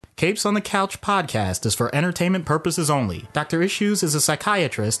Capes on the Couch podcast is for entertainment purposes only. Dr. Issues is a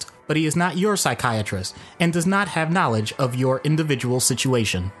psychiatrist, but he is not your psychiatrist and does not have knowledge of your individual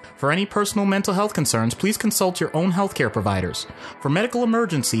situation. For any personal mental health concerns, please consult your own healthcare providers. For medical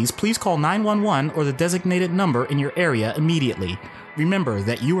emergencies, please call 911 or the designated number in your area immediately. Remember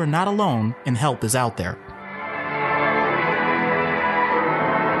that you are not alone and help is out there.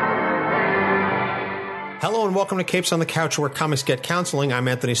 Hello and welcome to Capes on the Couch, where comics get counseling. I'm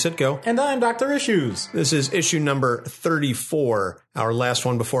Anthony Sitko. And I'm Dr. Issues. This is issue number 34, our last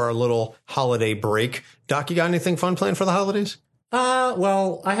one before our little holiday break. Doc, you got anything fun planned for the holidays?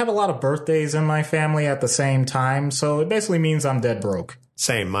 Well, I have a lot of birthdays in my family at the same time, so it basically means I'm dead broke.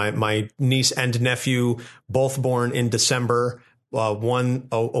 Same. My niece and nephew, both born in December. One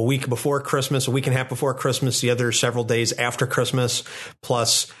a week before Christmas, a week and a half before Christmas, the other several days after Christmas.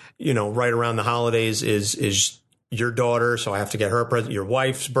 Plus, you know, right around the holidays is your daughter, so I have to get her a present. Your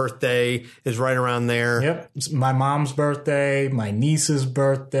wife's birthday is right around there. Yep. It's my mom's birthday, my niece's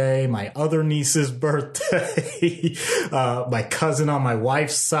birthday, my other niece's birthday, my cousin on my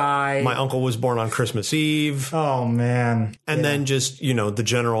wife's side. My uncle was born on Christmas Eve. Oh, man. And then just, you know, the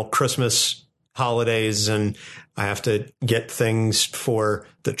general Christmas holidays, and I have to get things for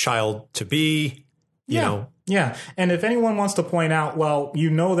the child to be, you know. Yeah. And if anyone wants to point out, well, you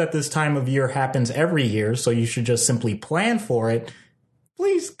know that this time of year happens every year, so you should just simply plan for it,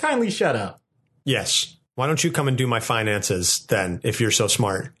 please kindly shut up. Yes. Why don't you come and do my finances then, if you're so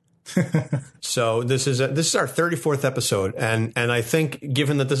smart? So this is our 34th episode. And I think,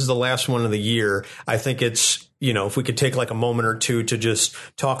 given that this is the last one of the year, I think it's, you know, if we could take like a moment or two to just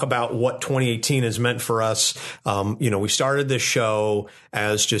talk about what 2018 has meant for us. You know, we started this show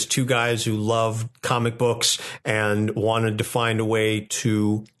as just two guys who loved comic books and wanted to find a way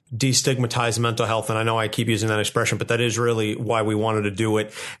to destigmatize mental health. And I know I keep using that expression, but that is really why we wanted to do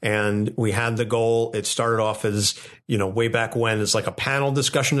it. And we had the goal. It started off as, you know, way back when, as like a panel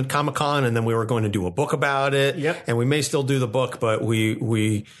discussion at Comic-Con, and then we were going to do a book about it. Yep. And we may still do the book, but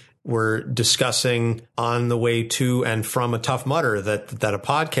we were discussing on the way to and from a Tough Mudder that a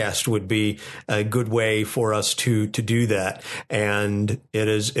podcast would be a good way for us to do that. And it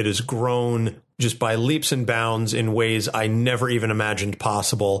has grown just by leaps and bounds in ways I never even imagined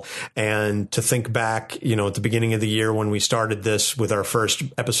possible. And to think back, you know, at the beginning of the year when we started this with our first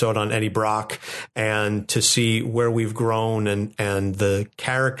episode on Eddie Brock, and to see where we've grown and the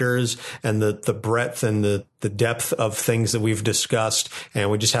characters and the breadth and the depth of things that we've discussed. And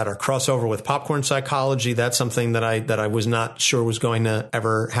we just had our crossover with Popcorn Psychology. That's something that I was not sure was going to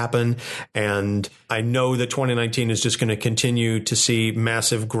ever happen. And I know that 2019 is just going to continue to see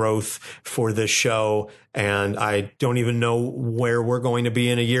massive growth for this show. And I don't even know where we're going to be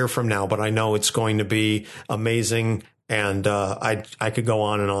in a year from now, but I know it's going to be amazing. And I could go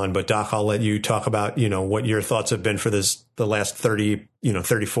on, but Doc, I'll let you talk about, you know, what your thoughts have been for the last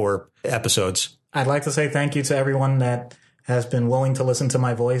 34 episodes. I'd like to say thank you to everyone that has been willing to listen to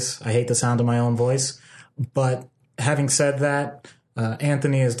my voice. I hate the sound of my own voice. But having said that,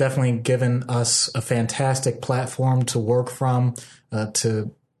 Anthony has definitely given us a fantastic platform to work from,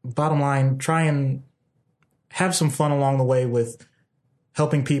 to, bottom line, try and have some fun along the way with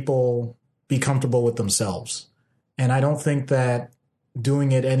helping people be comfortable with themselves. And I don't think that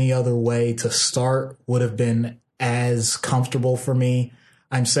doing it any other way to start would have been as comfortable for me.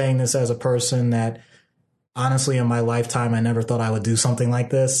 I'm saying this as a person that, honestly, in my lifetime, I never thought I would do something like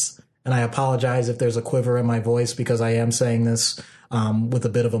this. And I apologize if there's a quiver in my voice, because I am saying this with a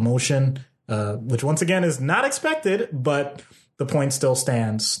bit of emotion, which once again is not expected, but the point still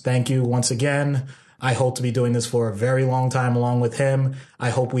stands. Thank you once again. I hope to be doing this for a very long time along with him.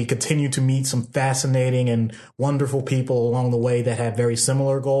 I hope we continue to meet some fascinating and wonderful people along the way that have very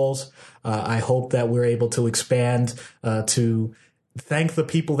similar goals. I hope that we're able to expand to thank the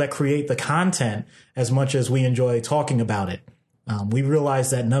people that create the content as much as we enjoy talking about it. We realize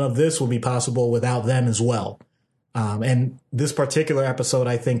that none of this will be possible without them as well. And this particular episode,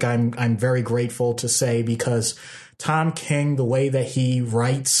 I think I'm very grateful to say, because Tom King, the way that he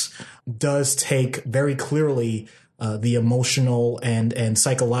writes, does take very clearly the emotional and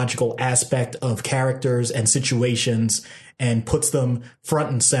psychological aspect of characters and situations and puts them front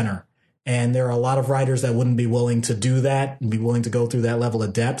and center. And there are a lot of writers that wouldn't be willing to do that and be willing to go through that level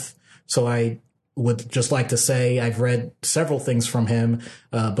of depth. So I would just like to say I've read several things from him,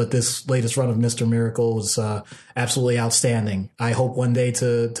 but this latest run of Mr. Miracle is absolutely outstanding. I hope one day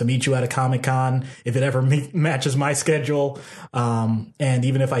to meet you at a Comic-Con, if it ever matches my schedule. And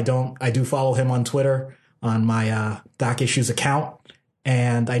even if I don't, I do follow him on Twitter on my Doc Issues account.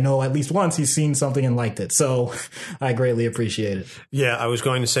 And I know at least once he's seen something and liked it. So I greatly appreciate it. Yeah, I was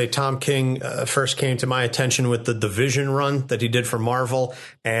going to say Tom King first came to my attention with the Vision run that he did for Marvel.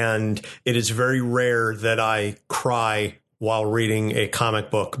 And it is very rare that I cry while reading a comic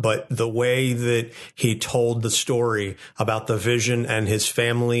book, but the way that he told the story about the Vision and his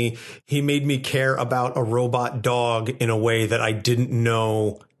family, he made me care about a robot dog in a way that I didn't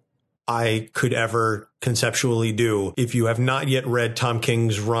know I could ever conceptually do. If you have not yet read Tom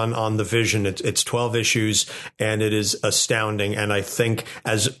King's run on the Vision, it's 12 issues and it is astounding. And I think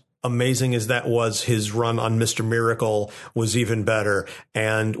as amazing as that was, his run on Mr. Miracle was even better.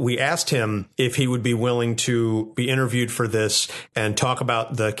 And we asked him if he would be willing to be interviewed for this and talk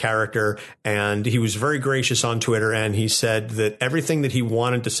about the character. And he was very gracious on Twitter. And he said that everything that he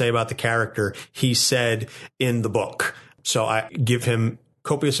wanted to say about the character, he said in the book. So I give him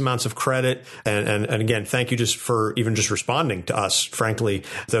copious amounts of credit. And again, thank you just for even just responding to us. Frankly,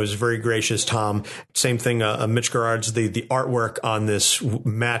 that was very gracious, Tom. Same thing. Mitch Gerard's, the artwork on this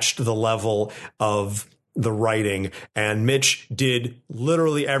matched the level of the writing, and Mitch did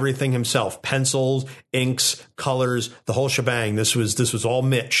literally everything himself: pencils, inks, colors, the whole shebang. This was all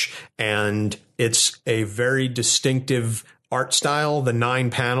Mitch, and it's a very distinctive art style, the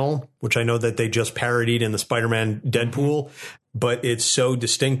 9-panel, which I know that they just parodied in the Spider-Man Deadpool, but it's so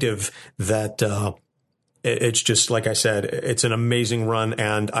distinctive that it's just, like I said, it's an amazing run,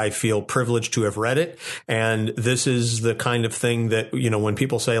 and I feel privileged to have read it. And this is the kind of thing that, you know, when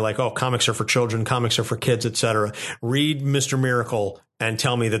people say like, oh, comics are for children, comics are for kids, etc., read Mr. Miracle and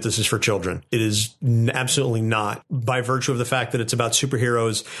tell me that this is for children. It is absolutely not, by virtue of the fact that it's about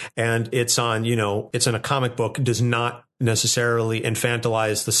superheroes and it's on, you know, it's in a comic book, does not necessarily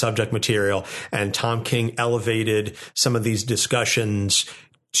infantilize the subject material. And Tom King elevated some of these discussions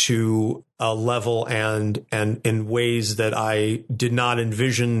to a level and in ways that I did not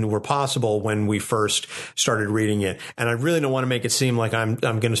envision were possible when we first started reading it. And I really don't want to make it seem like I'm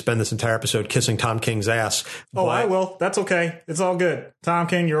going to spend this entire episode kissing Tom King's ass. Oh, I will. That's okay. It's all good. Tom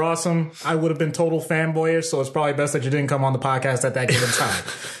King, you're awesome. I would have been total fanboyish, so it's probably best that you didn't come on the podcast at that given time.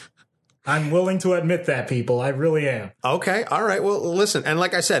 I'm willing to admit that, people. I really am. Okay. All right. Well, listen. And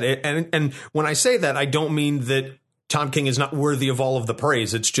like I said, and when I say that, I don't mean that Tom King is not worthy of all of the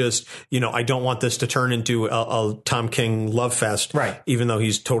praise. It's just, you know, I don't want this to turn into a Tom King love fest, right? Even though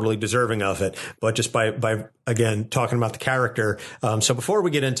he's totally deserving of it. But just by again, talking about the character. So before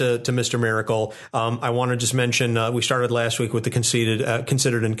we get into Mr. Miracle, I want to just mention, we started last week with the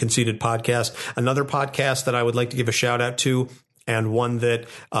Considered and Conceited podcast, another podcast that I would like to give a shout out to. And one that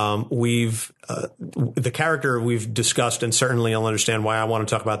the character we've discussed, and certainly you'll understand why I want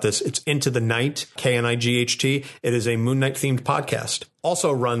to talk about this. It's Into the Night, Knight. It is a Moon Knight themed podcast,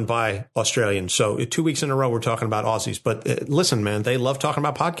 also run by Australians. So 2 weeks in a row, we're talking about Aussies. But listen, man, they love talking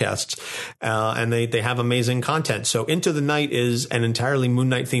about podcasts, and they have amazing content. So Into the Night is an entirely Moon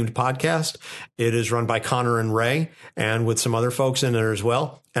Knight themed podcast. It is run by Connor and Ray, and with some other folks in there as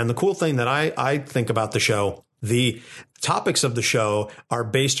well. And the cool thing that I think about the show, the topics of the show are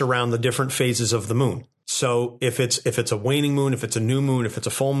based around the different phases of the moon. So if it's a waning moon, if it's a new moon, if it's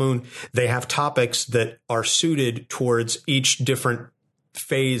a full moon, they have topics that are suited towards each different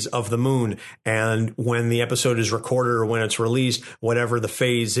phase of the moon. And when the episode is recorded or when it's released, whatever the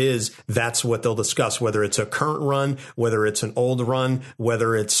phase is, that's what they'll discuss, whether it's a current run, whether it's an old run,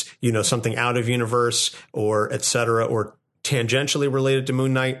 whether it's, you know, something out of universe or et cetera, or tangentially related to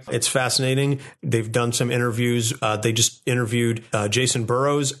Moon Knight. It's fascinating. They've done some interviews. They just interviewed Jason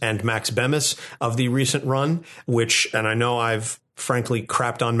Burrows and Max Bemis of the recent run, and I know I've frankly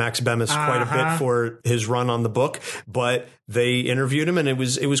crapped on Max Bemis quite a bit for his run on the book, but they interviewed him and it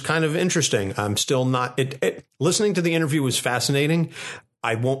was kind of interesting. I'm still not, listening to the interview was fascinating.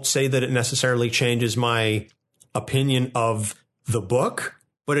 I won't say that it necessarily changes my opinion of the book,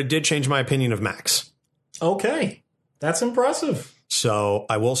 but it did change my opinion of Max. Okay. That's impressive. So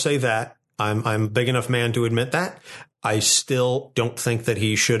I will say that I'm a big enough man to admit that. I still don't think that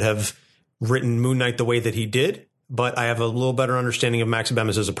he should have written Moon Knight the way that he did, but I have a little better understanding of Max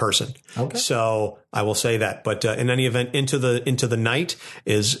Bemis as a person. Okay. So I will say that. But in any event, Into the Night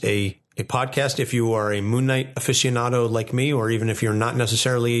is a podcast. If you are a Moon Knight aficionado like me, or even if you're not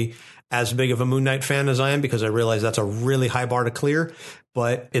necessarily as big of a Moon Knight fan as I am, because I realize that's a really high bar to clear,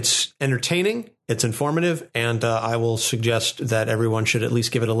 but it's entertaining, it's informative, and I will suggest that everyone should at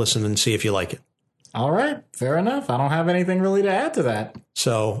least give it a listen and see if you like it. All right. Fair enough. I don't have anything really to add to that.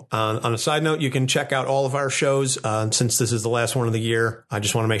 So on a side note, you can check out all of our shows. Since this is the last one of the year, I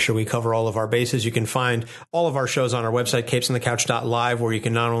just want to make sure we cover all of our bases. You can find all of our shows on our website, capesonthecouch.live, where you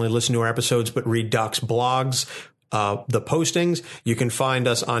can not only listen to our episodes, but read Doc's blogs, the postings. You can find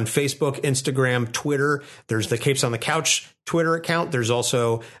us on Facebook, Instagram, Twitter. There's the Capes on the Couch Twitter account. There's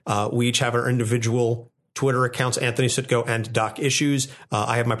also, we each have our individual Twitter accounts, Anthony Sitko and Doc Issues.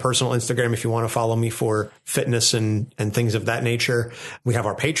 I have my personal Instagram if you want to follow me for fitness and things of that nature. We have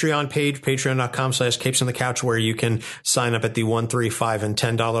our Patreon page, patreon.com/Capes on the Couch, where you can sign up at the $1, $3, $5, and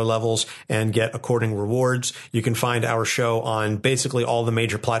 $10 levels and get according rewards. You can find our show on basically all the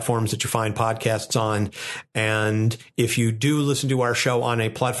major platforms that you find podcasts on. And if you do listen to our show on a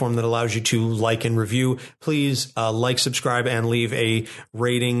platform that allows you to like and review, please like, subscribe, and leave a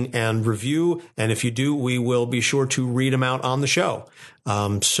rating and review. And if you do, we will be sure to read them out on the show.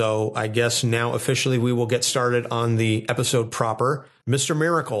 So I guess now officially we will get started on the episode proper. Mr.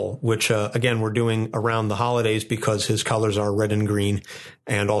 Miracle, which, again, we're doing around the holidays because his colors are red and green.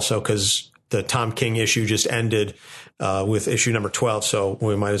 And also because the Tom King issue just ended with issue number 12. So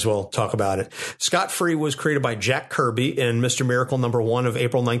we might as well talk about it. Scott Free was created by Jack Kirby in Mr. Miracle number 1 of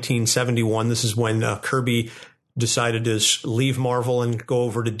April 1971. This is when Kirby decided to leave Marvel and go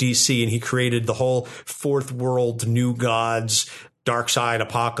over to DC, and he created the whole Fourth World, New Gods, Darkseid,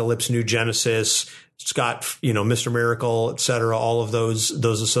 Apocalypse, New Genesis, Scott, Mr. Miracle, etc. All of those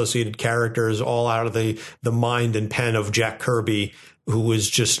associated characters, all out of the mind and pen of Jack Kirby, who was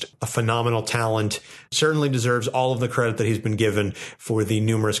just a phenomenal talent, certainly deserves all of the credit that he's been given for the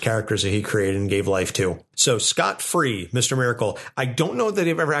numerous characters that he created and gave life to. So Scott Free, Mr. Miracle. I don't know that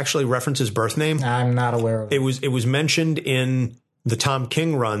they've ever actually referenced his birth name. I'm not aware of it. It was mentioned in the Tom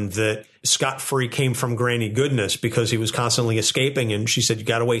King run that Scott Free came from Granny Goodness because he was constantly escaping. And she said, you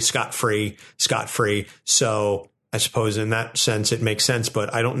got away scot-free, scot-free. So I suppose in that sense, it makes sense,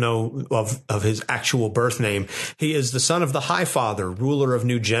 but I don't know of his actual birth name. He is the son of the High Father, ruler of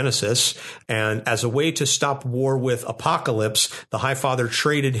New Genesis. And as a way to stop war with Apocalypse, the High Father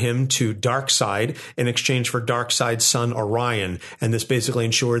traded him to Darkseid in exchange for Darkseid's son, Orion. And this basically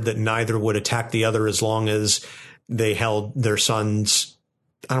ensured that neither would attack the other as long as they held their sons,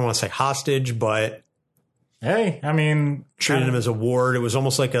 I don't want to say hostage, but hey, I mean, treated him as a ward. It was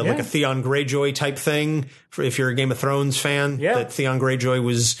almost like a Theon Greyjoy type thing. For if you're a Game of Thrones fan, that Theon Greyjoy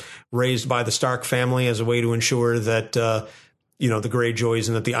was raised by the Stark family as a way to ensure that the Greyjoys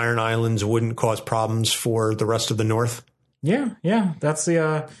and that the Iron Islands wouldn't cause problems for the rest of the North. Yeah, that's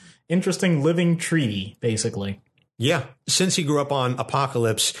the interesting living treaty, basically. Yeah. Since he grew up on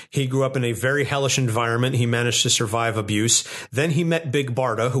Apocalypse, he grew up in a very hellish environment. He managed to survive abuse. Then he met Big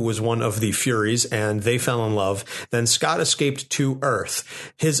Barda, who was one of the Furies, and they fell in love. Then Scott escaped to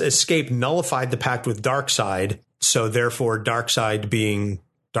Earth. His escape nullified the pact with Darkseid. So therefore, Darkseid being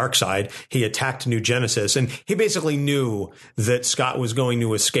Darkseid, he attacked New Genesis. And he basically knew that Scott was going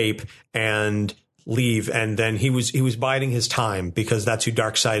to escape and leave, and then he was biding his time because that's who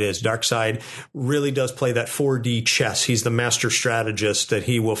Darkseid is. Darkseid really does play that 4D chess. He's the master strategist that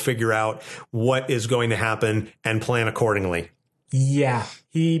he will figure out what is going to happen and plan accordingly. Yeah,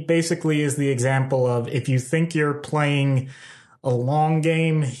 he basically is the example of if you think you're playing a long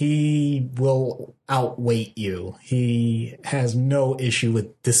game, he will outweight you. He has no issue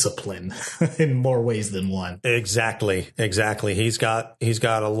with discipline in more ways than one. Exactly. He's got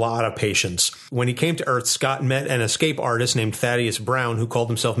a lot of patience. When he came to Earth, Scott met an escape artist named Thaddeus Brown, who called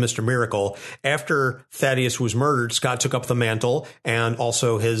himself Mr. Miracle. After Thaddeus was murdered, Scott took up the mantle, and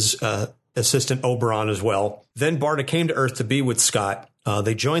also his assistant Oberon as well. Then Barda came to Earth to be with Scott.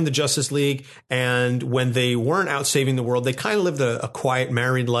 They joined the Justice League, and when they weren't out saving the world, they kind of lived a quiet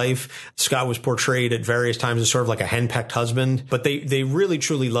married life. Scott was portrayed at various times as sort of like a henpecked husband, but they really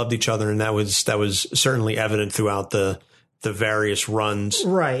truly loved each other, and that was certainly evident throughout the various runs.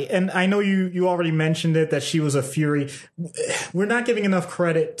 Right. And I know you already mentioned it, that she was a Fury. We're not giving enough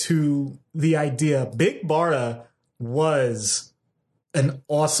credit to the idea. Big Barda was an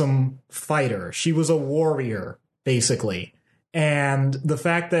awesome fighter. She was a warrior, basically. And the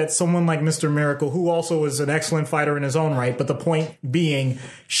fact that someone like Mr. Miracle, who also is an excellent fighter in his own right, but the point being,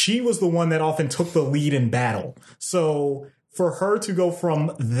 she was the one that often took the lead in battle. So for her to go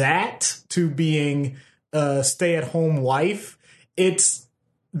from that to being a stay-at-home wife, it's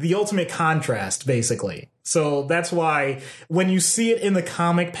the ultimate contrast, basically. So that's why when you see it in the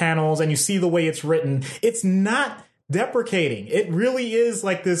comic panels and you see the way it's written, it's not deprecating. It really is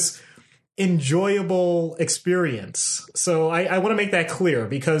like this enjoyable experience. So I want to make that clear,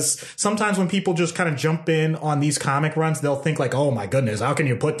 because sometimes when people just kind of jump in on these comic runs, they'll think like, oh my goodness, how can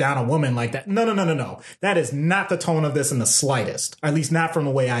you put down a woman like that? No. That is not the tone of this in the slightest, at least not from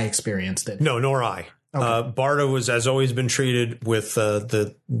the way I experienced it. No, nor I. Barda has always been treated with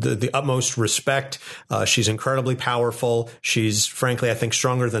the utmost respect. She's incredibly powerful. She's frankly, I think,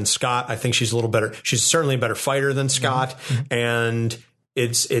 stronger than Scott. I think she's a little better. She's certainly a better fighter than Scott. Mm-hmm. And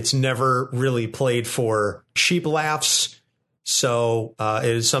it's never really played for cheap laughs. So it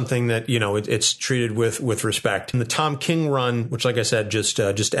is something that, it's treated with respect. In the Tom King run, which, like I said, just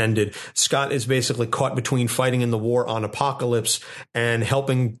ended, Scott is basically caught between fighting in the war on Apokolips and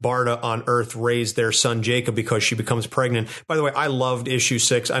helping Barda on Earth raise their son Jacob because she becomes pregnant. By the way, I loved issue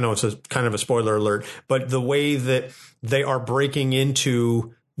 6. I know it's a kind of a spoiler alert, but the way that they are breaking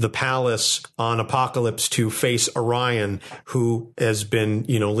into the palace on Apokolips to face Orion, who has been,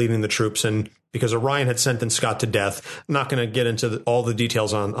 leading the troops, and because Orion had sentenced Scott to death. I'm not going to get into all the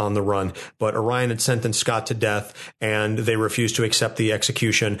details on the run, but Orion had sentenced Scott to death and they refused to accept the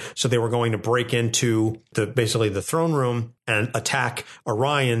execution. So they were going to break into basically the throne room and attack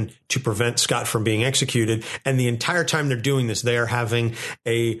Orion to prevent Scott from being executed. And the entire time they're doing this, they are having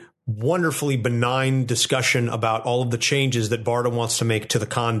a wonderfully benign discussion about all of the changes that Barda wants to make to the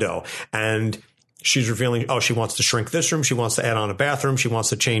condo. And she's revealing, she wants to shrink this room. She wants to add on a bathroom. She wants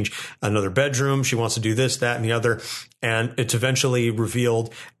to change another bedroom. She wants to do this, that, and the other. And it's eventually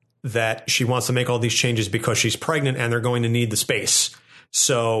revealed that she wants to make all these changes because she's pregnant and they're going to need the space.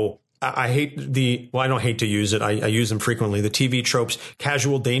 So I hate I don't hate to use it. I use them frequently. The TV tropes,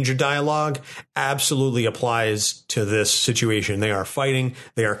 casual danger dialogue absolutely applies to this situation. They are fighting.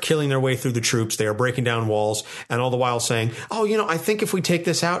 They are killing their way through the troops. They are breaking down walls, and all the while saying, I think if we take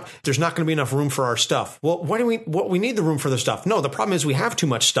this out, there's not going to be enough room for our stuff. Well, we need the room for the stuff? No, the problem is we have too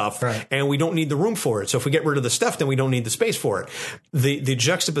much stuff, right, and we don't need the room for it. So if we get rid of the stuff, then we don't need the space for it. The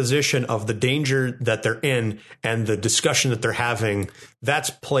juxtaposition of the danger that they're in and the discussion that they're having, that's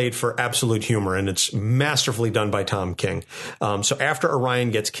played for absolute humor, and it's masterfully done by Tom King. So after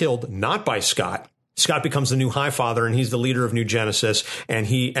Orion gets killed, not by Scott becomes the new High Father, and he's the leader of New Genesis, and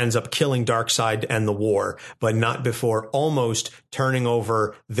he ends up killing Darkseid to end the war, but not before almost turning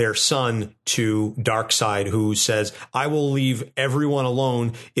over their son to Darkseid, who says, I will leave everyone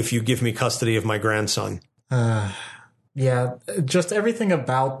alone if you give me custody of my grandson. Yeah, just everything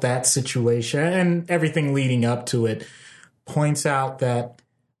about that situation and everything leading up to it points out that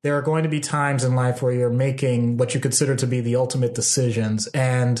there are going to be times in life where you're making what you consider to be the ultimate decisions.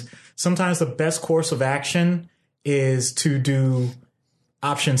 And sometimes the best course of action is to do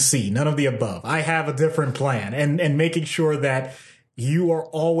option C, none of the above. I have a different plan, and making sure that you are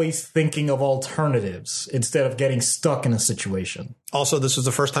always thinking of alternatives instead of getting stuck in a situation. Also, this was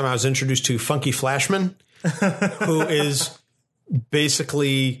the first time I was introduced to Funky Flashman, who is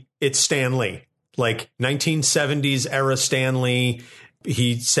basically, it's Stan Lee. Like 1970s era Stan Lee.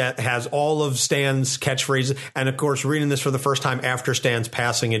 He has all of Stan's catchphrases. And of course, reading this for the first time after Stan's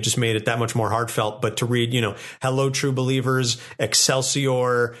passing, it just made it that much more heartfelt. But to read, hello, true believers,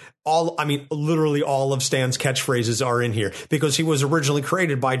 Excelsior, literally all of Stan's catchphrases are in here because he was originally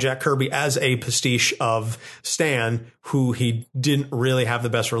created by Jack Kirby as a pastiche of Stan, who he didn't really have the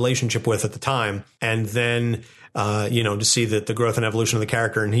best relationship with at the time. And then, to see that the growth and evolution of the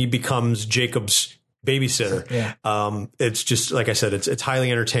character, and he becomes Jacob's babysitter. Yeah. It's just, like I said, it's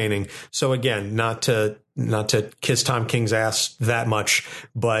highly entertaining. So again, not to kiss Tom King's ass that much,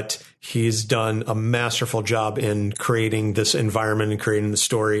 but he's done a masterful job in creating this environment and creating the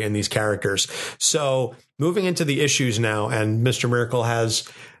story and these characters. So moving into the issues now, and Mr. Miracle has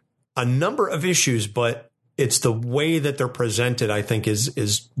a number of issues, but it's the way that they're presented, I think,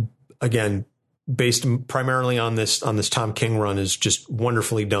 is again, based primarily on this Tom King run, is just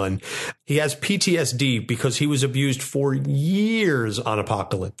wonderfully done. He has PTSD because he was abused for years on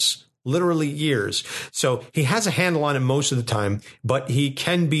Apokolips, literally years. So he has a handle on it most of the time, but he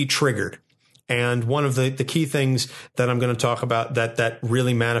can be triggered. And one of the key things that I'm going to talk about that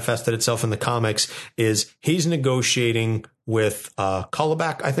really manifested itself in the comics is he's negotiating with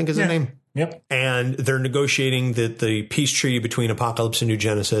Colobac, I think is his name. Yep. And they're negotiating the peace treaty between Apokolips and New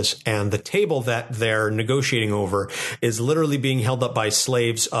Genesis. And the table that they're negotiating over is literally being held up by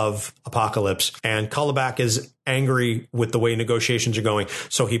slaves of Apokolips. And Colobac is angry with the way negotiations are going.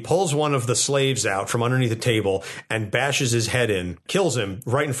 So he pulls one of the slaves out from underneath the table and bashes his head in, kills him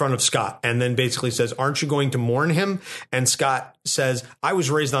right in front of Scott, and then basically says, aren't you going to mourn him? And Scott says, I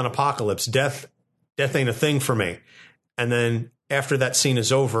was raised on Apokolips. Death ain't a thing for me. And then after that scene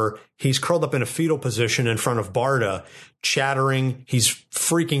is over, he's curled up in a fetal position in front of Barda, chattering. He's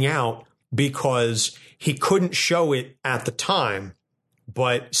freaking out because he couldn't show it at the time,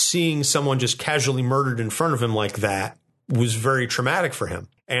 but seeing someone just casually murdered in front of him like that was very traumatic for him.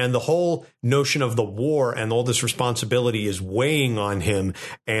 And the whole notion of the war and all this responsibility is weighing on him.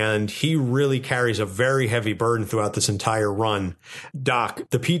 And he really carries a very heavy burden throughout this entire run. Doc,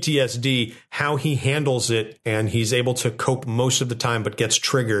 the PTSD, how he handles it, and he's able to cope most of the time, but gets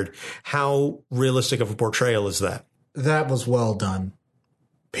triggered. How realistic of a portrayal is that? That was well done.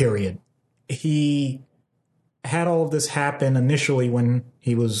 Period. He had all of this happen initially when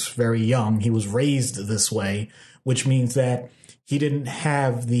he was very young. He was raised this way, which means that he didn't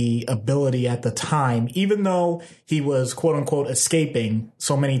have the ability at the time, even though he was, quote unquote, escaping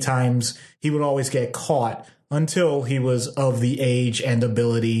so many times, he would always get caught until he was of the age and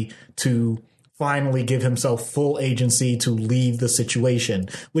ability to finally give himself full agency to leave the situation,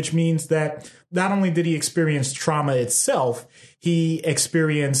 which means that not only did he experience trauma itself, he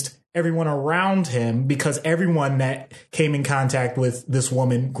experienced everyone around him, because everyone that came in contact with this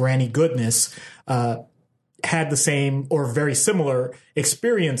woman, Granny Goodness, had the same or very similar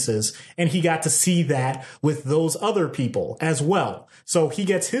experiences, and he got to see that with those other people as well. So he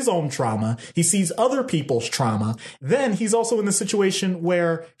gets his own trauma. He sees other people's trauma. Then he's also in the situation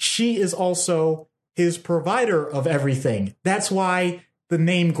where she is also his provider of everything. That's why the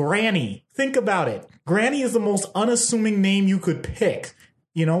name Granny. Think about it. Granny is the most unassuming name you could pick.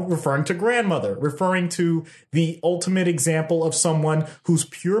 You know, referring to grandmother, referring to the ultimate example of someone whose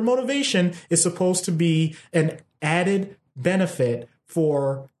pure motivation is supposed to be an added benefit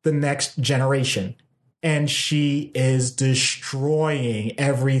for the next generation. And she is destroying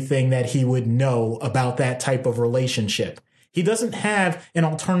everything that he would know about that type of relationship. He doesn't have an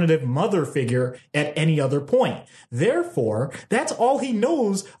alternative mother figure at any other point. Therefore, that's all he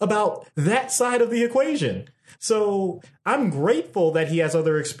knows about that side of the equation. So I'm grateful that he has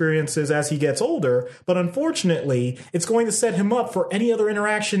other experiences as he gets older, but unfortunately, it's going to set him up for any other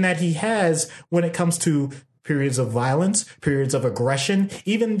interaction that he has when it comes to periods of violence, periods of aggression,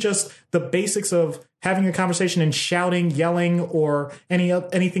 even just the basics of having a conversation and shouting, yelling, or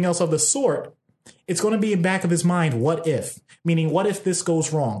anything else of the sort. It's going to be in the back of his mind, what if? Meaning, what if this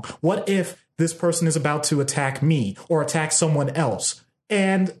goes wrong? What if this person is about to attack me or attack someone else?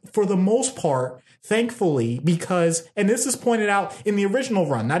 And for the most part, thankfully, because, and this is pointed out in the original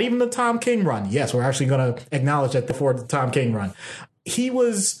run, not even the Tom King run. Yes, we're actually going to acknowledge that before the Tom King run. He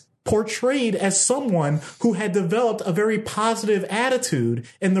was portrayed as someone who had developed a very positive attitude.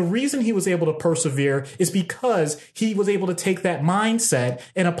 And the reason he was able to persevere is because he was able to take that mindset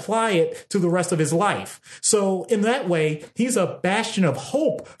and apply it to the rest of his life. So in that way, he's a bastion of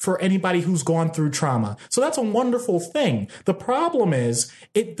hope for anybody who's gone through trauma. So that's a wonderful thing. The problem is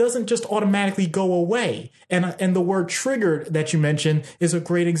it doesn't just automatically go away. And the word triggered that you mentioned is a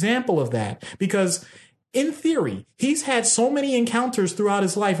great example of that, because in theory, he's had so many encounters throughout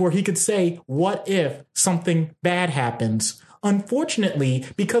his life where he could say, what if something bad happens? Unfortunately,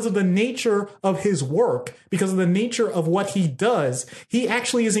 because of the nature of his work, because of the nature of what he does, he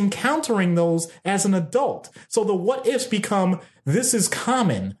actually is encountering those as an adult. So the what ifs become, this is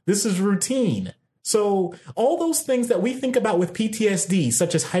common, this is routine. So all those things that we think about with PTSD,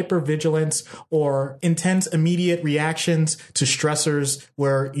 such as hypervigilance or intense immediate reactions to stressors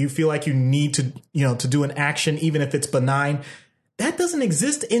where you feel like you need to, to do an action, even if it's benign, that doesn't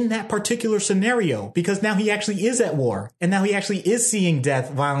exist in that particular scenario, because now he actually is at war, and now he actually is seeing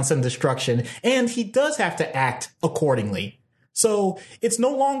death, violence, and destruction, and he does have to act accordingly. So it's no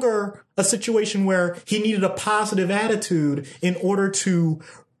longer a situation where he needed a positive attitude in order to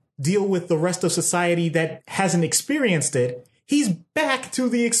deal with the rest of society that hasn't experienced it. He's back to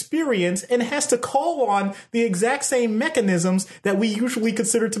the experience and has to call on the exact same mechanisms that we usually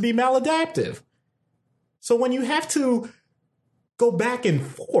consider to be maladaptive. So when you have to go back and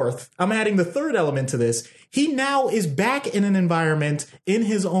forth, I'm adding the third element to this. He now is back in an environment in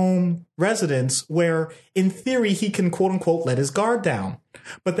his own residence where, in theory, he can, quote unquote, let his guard down.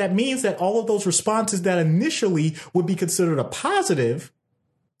 But that means that all of those responses that initially would be considered a positive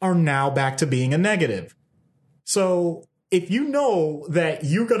are now back to being a negative. So if you know that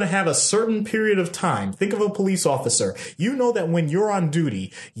you're going to have a certain period of time, think of a police officer. You know that when you're on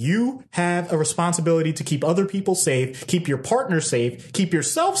duty, you have a responsibility to keep other people safe, keep your partner safe, keep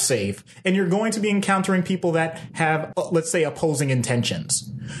yourself safe, and you're going to be encountering people that have, let's say, opposing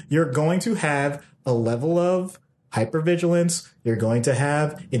intentions. You're going to have a level of hypervigilance. You're going to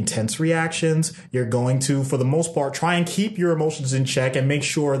have intense reactions. You're going to, for the most part, try and keep your emotions in check and make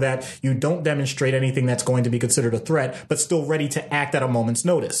sure that you don't demonstrate anything that's going to be considered a threat, but still ready to act at a moment's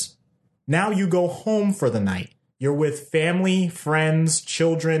notice. Now you go home for the night. You're with family, friends,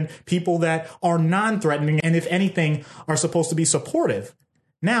 children, people that are non-threatening, and if anything, are supposed to be supportive.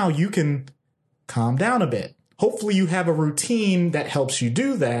 Now you can calm down a bit. hopefully you have a routine that helps you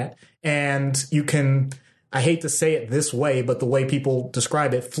do that. And you can, I hate to say it this way, but the way people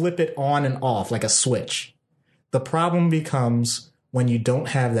describe it, flip it on and off like a switch. The problem becomes when you don't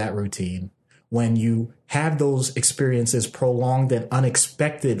have that routine, when you have those experiences prolonged and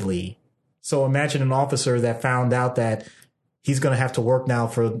unexpectedly. So imagine an officer that found out that he's going to have to work now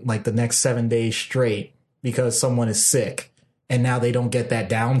for like the next 7 days straight because someone is sick, and now they don't get that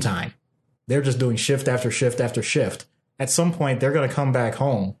downtime. They're just doing shift after shift after shift. At some point, they're going to come back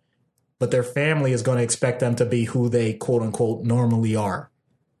home, but their family is going to expect them to be who they quote unquote normally are.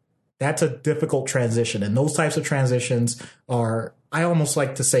 That's a difficult transition. And those types of transitions are, I almost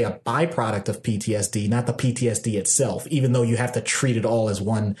like to say, a byproduct of PTSD, not the PTSD itself, even though you have to treat it all as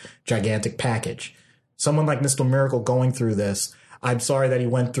one gigantic package. Someone like Mr. Miracle going through this, I'm sorry that he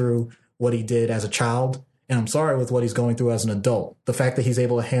went through what he did as a child, and I'm sorry with what he's going through as an adult. The fact that he's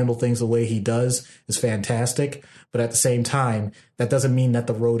able to handle things the way he does is fantastic. But at the same time, that doesn't mean that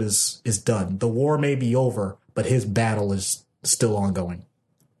the road is done. The war may be over, but his battle is still ongoing.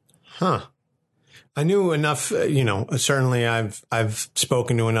 Huh. I knew enough, certainly I've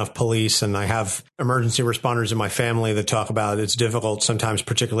spoken to enough police, and I have emergency responders in my family that talk about it's difficult sometimes,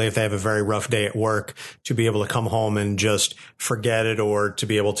 particularly if they have a very rough day at work, to be able to come home and just forget it, or to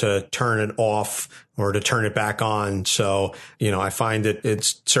be able to turn it off or to turn it back on. So, I find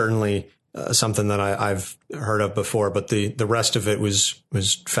it's certainly something that I've heard of before, but the rest of it was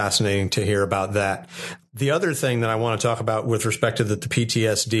fascinating to hear about that. The other thing that I want to talk about with respect to the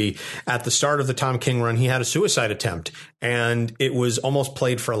PTSD, at the start of the Tom King run, he had a suicide attempt, and it was almost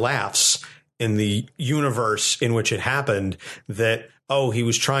played for laughs in the universe in which it happened that, he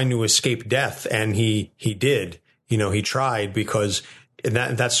was trying to escape death, and he did. He tried, because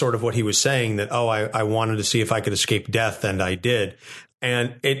that's sort of what he was saying, that, I wanted to see if I could escape death, and I did.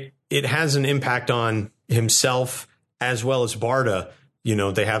 And it has an impact on himself as well as Barda.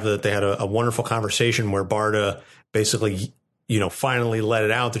 They had a wonderful conversation where Barda basically, finally let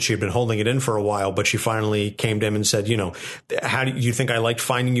it out that she had been holding it in for a while, but she finally came to him and said, how do you think I liked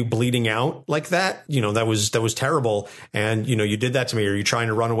finding you bleeding out like that? That was terrible. And, you did that to me. Are you trying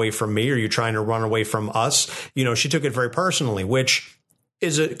to run away from me? Are you trying to run away from us? She took it very personally, which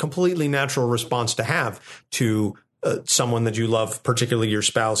is a completely natural response to have to someone that you love, particularly your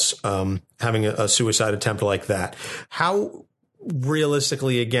spouse, having a suicide attempt like that. How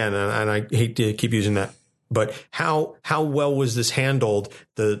realistically, again, and I hate to keep using that, but how well was this handled,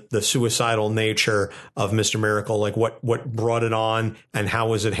 the suicidal nature of Mr. Miracle? Like what brought it on, and how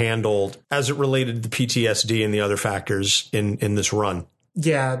was it handled as it related to the PTSD and the other factors in this run?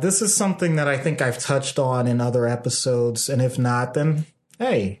 Yeah, this is something that I think I've touched on in other episodes, and if not, then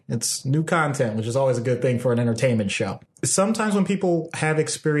hey, it's new content, which is always a good thing for an entertainment show. Sometimes when people have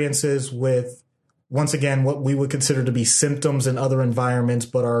experiences with, once again, what we would consider to be symptoms in other environments,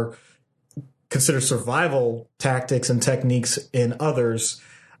 but are considered survival tactics and techniques in others,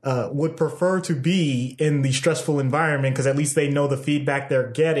 would prefer to be in the stressful environment because at least they know the feedback they're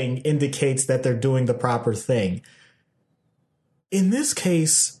getting indicates that they're doing the proper thing. In this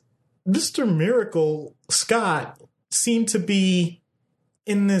case, Mr. Miracle, Scott, seemed to be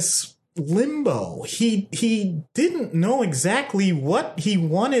in this limbo. He didn't know exactly what he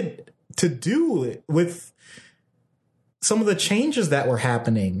wanted to do with some of the changes that were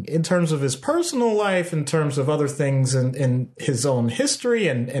happening in terms of his personal life, in terms of other things in his own history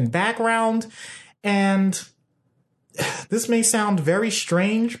and background. And this may sound very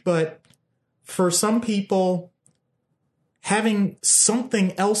strange, but for some people, having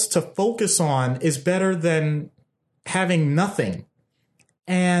something else to focus on is better than having nothing.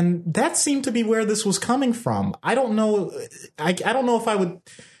 And that seemed to be where this was coming from. I don't know. I don't know if I would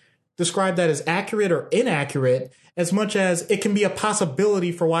describe that as accurate or inaccurate, as much as it can be a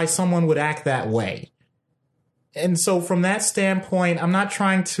possibility for why someone would act that way. And so from that standpoint, I'm not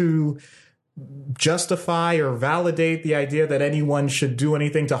trying to justify or validate the idea that anyone should do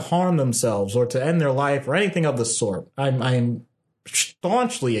anything to harm themselves or to end their life or anything of the sort. I'm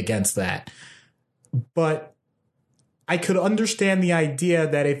staunchly against that. But I could understand the idea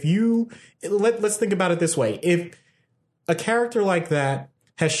that if let's think about it this way. If a character like that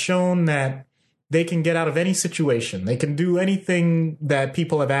has shown that they can get out of any situation, they can do anything that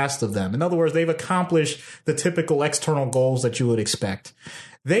people have asked of them. In other words, they've accomplished the typical external goals that you would expect.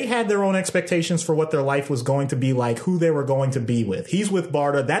 They had their own expectations for what their life was going to be like, who they were going to be with. He's with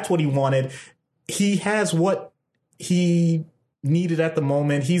Barda. That's what he wanted. He has what he needed at the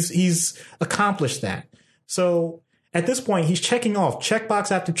moment. He's accomplished that. So at this point, he's checking off checkbox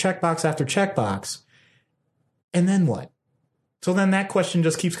after checkbox after checkbox. And then what? So then that question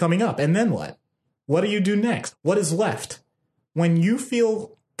just keeps coming up. And then what? what do you do next? What is left? When you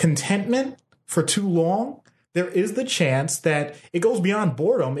feel contentment for too long, there is the chance that it goes beyond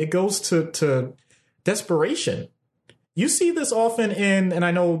boredom. It goes to desperation. You see this often in, and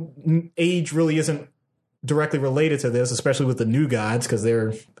I know age really isn't directly related to this, especially with the new gods, because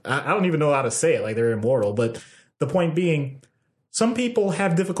I don't even know how to say it, like they're immortal. But the point being, some people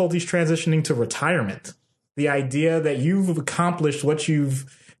have difficulties transitioning to retirement. The idea that you've accomplished what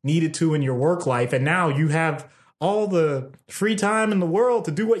you've needed to in your work life, and now you have all the free time in the world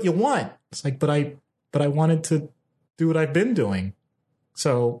to do what you want. It's like, but I wanted to do what I've been doing.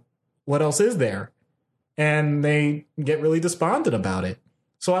 So what else is there? And they get really despondent about it.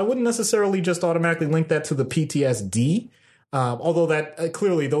 So I wouldn't necessarily just automatically link that to the PTSD, although that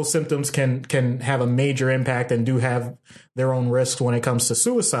clearly those symptoms can have a major impact and do have their own risks when it comes to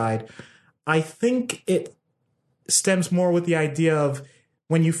suicide. I think it stems more with the idea of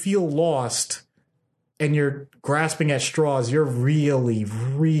when you feel lost and you're grasping at straws, you're really,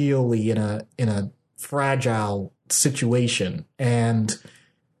 really in a fragile situation. And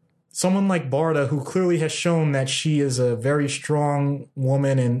someone like Barda, who clearly has shown that she is a very strong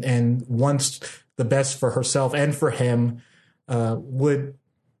woman and wants the best for herself and for him, would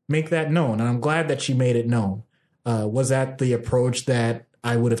make that known. And I'm glad that she made it known. Was that the approach that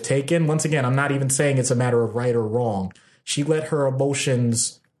I would have taken? Once again, I'm not even saying it's a matter of right or wrong. She let her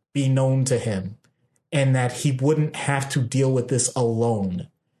emotions be known to him and that he wouldn't have to deal with this alone.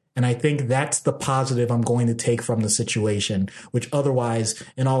 And I think that's the positive I'm going to take from the situation, which otherwise,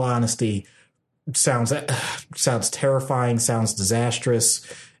 in all honesty, sounds terrifying, sounds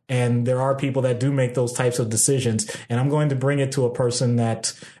disastrous. And there are people that do make those types of decisions. And I'm going to bring it to a person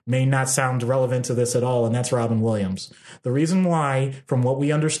that may not sound relevant to this at all, and that's Robin Williams. The reason why, from what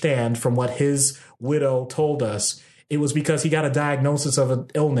we understand, from what his widow told us, it was because he got a diagnosis of an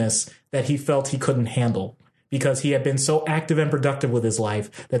illness that he felt he couldn't handle, because he had been so active and productive with his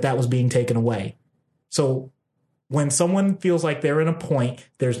life that was being taken away. So when someone feels like they're in a point,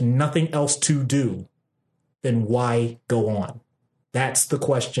 there's nothing else to do, then why go on? That's the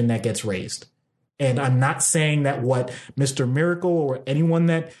question that gets raised. And I'm not saying that what Mr. Miracle or anyone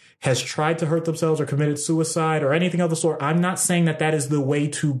that has tried to hurt themselves or committed suicide or anything of the sort, I'm not saying that is the way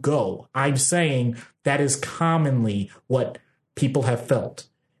to go. I'm saying that is commonly what people have felt.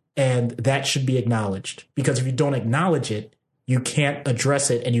 And that should be acknowledged, because if you don't acknowledge it, you can't address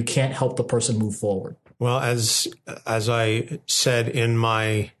it and you can't help the person move forward. Well, as I said in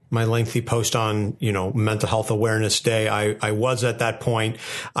my lengthy post on, Mental Health Awareness Day, I was at that point.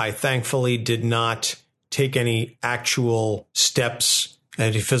 I thankfully did not take any actual steps,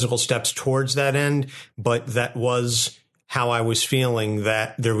 any physical steps towards that end, but that was how I was feeling,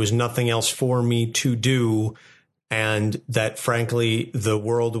 that there was nothing else for me to do. And that, frankly, the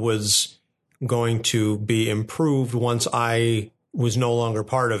world was going to be improved once I was no longer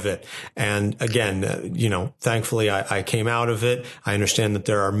part of it. And again, thankfully, I came out of it. I understand that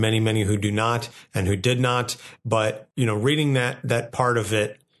there are many, many who do not and who did not. But, reading that part of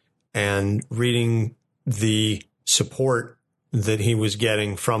it and reading the support that he was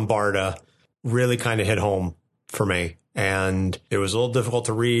getting from Barda really kind of hit home for me. And it was a little difficult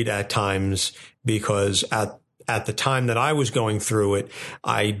to read at times, because at the time that I was going through it,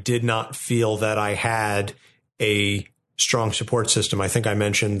 I did not feel that I had a strong support system. I think I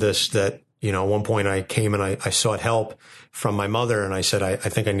mentioned this, that, at one point I came and I sought help from my mother, and I said, I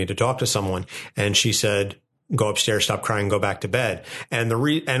think I need to talk to someone. And she said, go upstairs, stop crying, go back to bed. And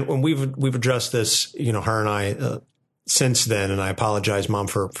and when we've addressed this, her and I, since then, and I apologize, Mom,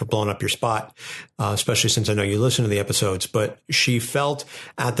 for blowing up your spot, especially since I know you listen to the episodes. But she felt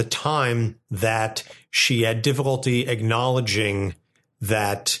at the time that she had difficulty acknowledging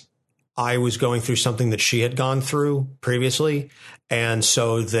that I was going through something that she had gone through previously. And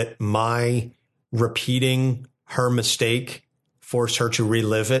so that my repeating her mistake forced her to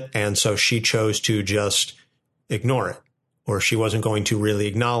relive it. And so she chose to just ignore it, or she wasn't going to really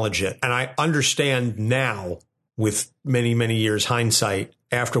acknowledge it. And I understand now, with many, many years hindsight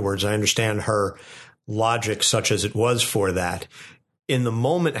afterwards, I understand her logic, such as it was for that. In the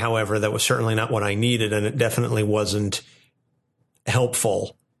moment, however, that was certainly not what I needed, and it definitely wasn't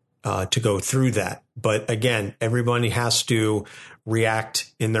helpful to go through that. But again, everybody has to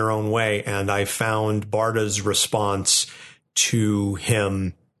react in their own way, and I found Barda's response to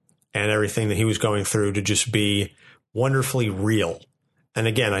him and everything that he was going through to just be wonderfully real. And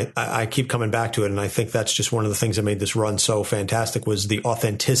again, I keep coming back to it, and I think that's just one of the things that made this run so fantastic, was the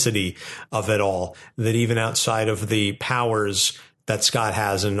authenticity of it all, that even outside of the powers that Scott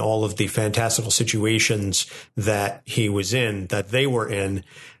has and all of the fantastical situations that he was in, that they were in,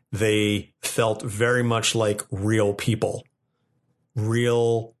 they felt very much like real people,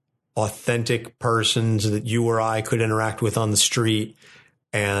 real authentic persons that you or I could interact with on the street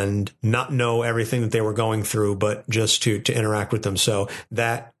and not know everything that they were going through, but just to interact with them. So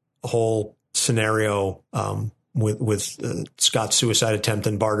that whole scenario, with Scott's suicide attempt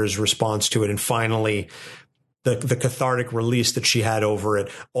and Barda's response to it, and finally the cathartic release that she had over it,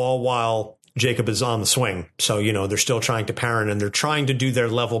 all while Jacob is on the swing. So, you know, they're still trying to parent and they're trying to do their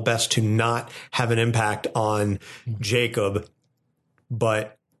level best to not have an impact on Jacob,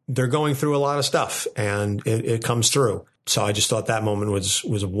 but they're going through a lot of stuff and it comes through. So I just thought that moment was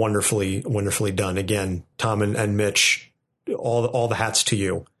wonderfully done. Again, Tom and Mitch, all the hats to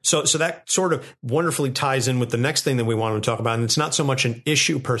you. So that sort of wonderfully ties in with the next thing that we want to talk about. And it's not so much an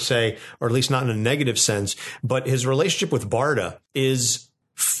issue per se, or at least not in a negative sense, but his relationship with Barda is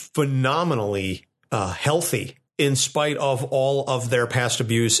phenomenally healthy in spite of all of their past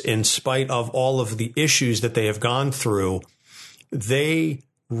abuse, in spite of all of the issues that they have gone through. They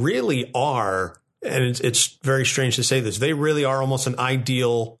really are, and it's very strange to say this, they really are almost an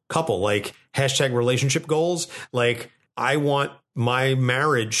ideal couple, like #relationship goals. Like, I want my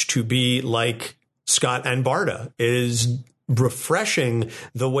marriage to be like Scott and Barda. It is refreshing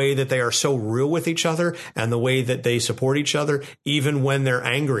the way that they are so real with each other and the way that they support each other. Even when they're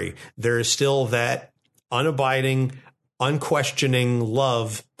angry, there is still that unabiding, unquestioning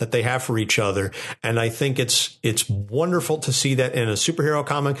love that they have for each other. And I think it's wonderful to see that in a superhero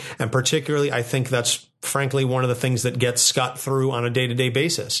comic. And particularly, I think that's frankly one of the things that gets Scott through on a day-to-day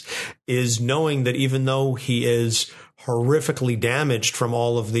basis, is knowing that even though he is horrifically damaged from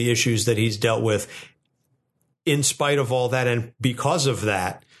all of the issues that he's dealt with, in spite of all that, and because of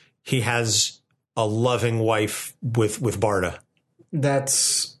that, he has a loving wife with Barda.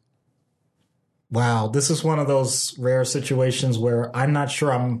 That's, wow. This is one of those rare situations where I'm not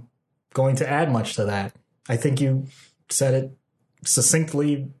sure I'm going to add much to that. I think you said it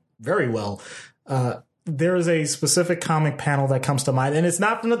succinctly very well. There is a specific comic panel that comes to mind, and it's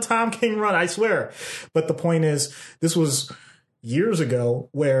not from the Tom King run, I swear. But the point is, this was years ago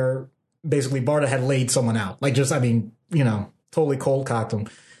where basically Barda had laid someone out. Like, just, I mean, you know, totally cold cocked him.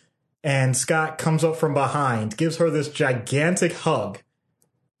 And Scott comes up from behind, gives her this gigantic hug.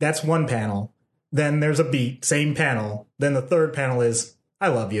 That's one panel. Then there's a beat, same panel. Then the third panel is, I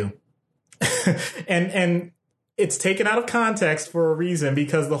love you. and it's taken out of context for a reason,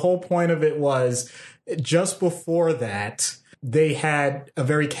 because the whole point of it was just before that, they had a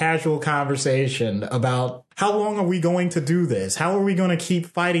very casual conversation about how long are we going to do this? How are we going to keep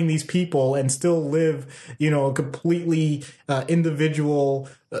fighting these people and still live, you know, completely individual,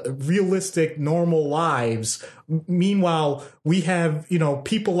 realistic, normal lives? Meanwhile, we have, you know,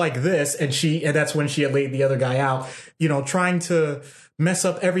 people like this, and that's when she had laid the other guy out, you know, trying to mess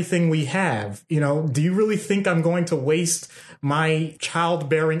up everything we have. You know, do you really think I'm going to waste my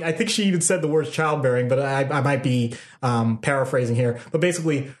childbearing? I think she even said the word childbearing, but I might be paraphrasing here. But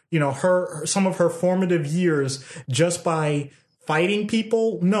basically, you know, some of her formative years just by fighting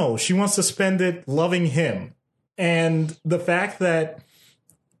people. No, she wants to spend it loving him. And the fact that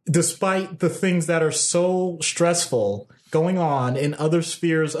despite the things that are so stressful going on in other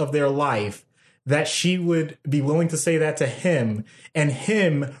spheres of their life, that she would be willing to say that to him, and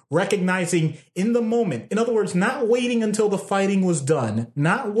him recognizing in the moment. In other words, not waiting until the fighting was done,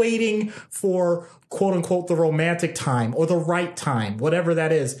 not waiting for, quote unquote, the romantic time or the right time, whatever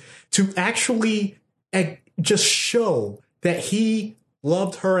that is, to actually just show that he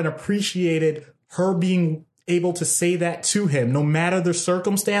loved her and appreciated her being able to say that to him, no matter the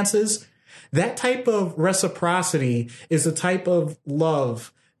circumstances. That type of reciprocity is the type of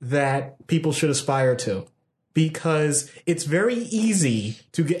love that people should aspire to, because it's very easy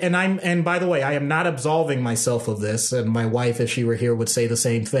to get, and by the way, I am not absolving myself of this, and my wife, if she were here, would say the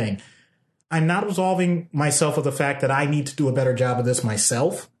same thing. I'm not absolving myself of the fact that I need to do a better job of this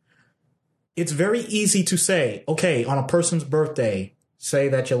myself. It's very easy to say, okay, on a person's birthday, say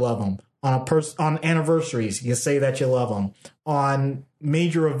that you love them. On anniversaries, you say that you love them. On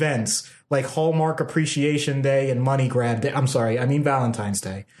major events like Hallmark Appreciation Day and Money Grab Day. Valentine's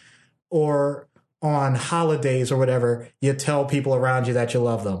Day. Or on holidays or whatever, you tell people around you that you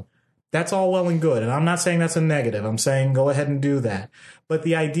love them. That's all well and good. And I'm not saying that's a negative. I'm saying go ahead and do that. But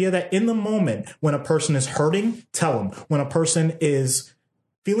the idea that in the moment, when a person is hurting, tell them. When a person is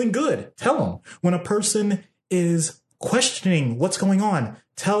feeling good, tell them. When a person is questioning what's going on,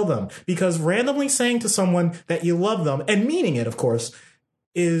 tell them. Because randomly saying to someone that you love them, and meaning it, of course,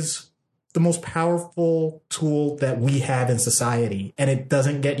 is the most powerful tool that we have in society. And it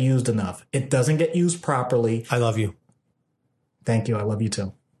doesn't get used enough. It doesn't get used properly. I love you. Thank you. I love you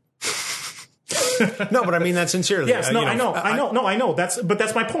too. No, but I mean that sincerely. Yes, no, I know.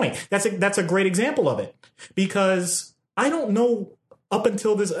 That's my point. That's a great example of it, because I don't know up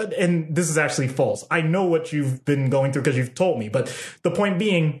until this, and this is actually false. I know what you've been going through because you've told me, but the point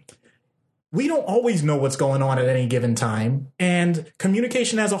being, we don't always know what's going on at any given time, and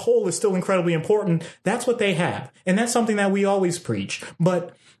communication as a whole is still incredibly important. That's what they have, and that's something that we always preach.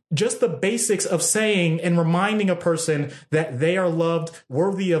 But just the basics of saying and reminding a person that they are loved,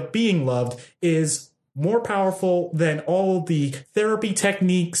 worthy of being loved, is more powerful than all the therapy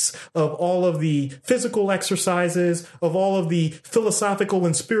techniques, of all of the physical exercises, of all of the philosophical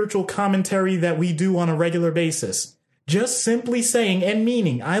and spiritual commentary that we do on a regular basis. Just simply saying and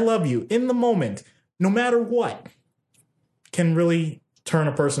meaning I love you in the moment, no matter what, can really turn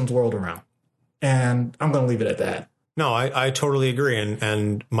a person's world around. And I'm going to leave it at that. No, I totally agree.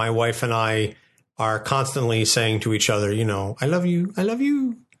 And my wife and I are constantly saying to each other, I love you. I love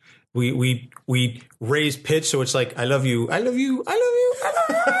you. We raise pitch. So it's like, I love you. I love you. I love you. I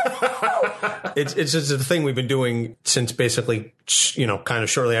love you. It's just a thing we've been doing since basically, kind of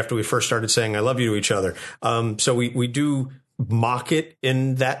shortly after we first started saying I love you to each other. So we do mock it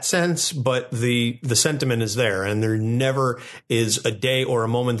in that sense, but the sentiment is there, and there never is a day or a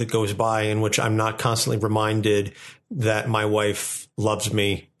moment that goes by in which I'm not constantly reminded that my wife loves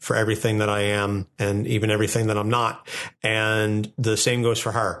me for everything that I am and even everything that I'm not. And the same goes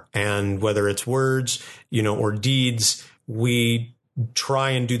for her. And whether it's words, or deeds, we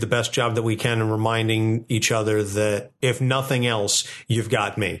try and do the best job that we can in reminding each other that if nothing else, you've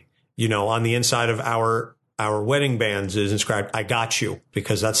got me. On the inside of our wedding bands is inscribed, I got you,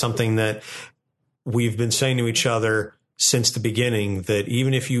 because that's something that we've been saying to each other since the beginning, that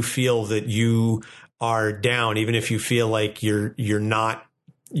even if you feel that you are down, even if you feel like you're not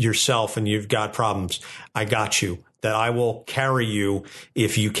yourself and you've got problems, I got you, that I will carry you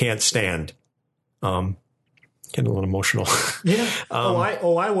if you can't stand. Getting a little emotional. Yeah.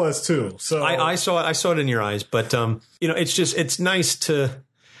 I was too. So I saw it in your eyes, but it's nice to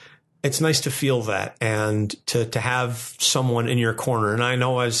feel that, and to have someone in your corner. And I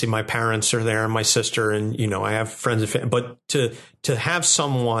know, obviously, my parents are there and my sister, and, I have friends and family, but to have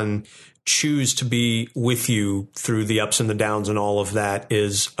someone choose to be with you through the ups and the downs and all of that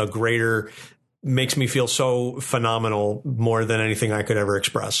makes me feel so phenomenal, more than anything I could ever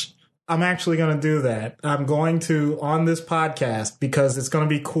express. I'm actually going to do that. I'm going to, on this podcast, because it's going to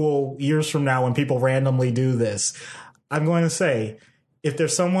be cool years from now when people randomly do this. I'm going to say, if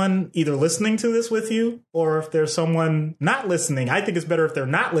there's someone either listening to this with you, or if there's someone not listening, I think it's better if they're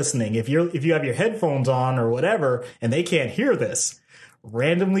not listening. If you have your headphones on or whatever, and they can't hear this,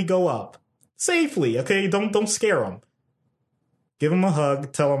 randomly go up safely. Okay. Don't scare them. Give them a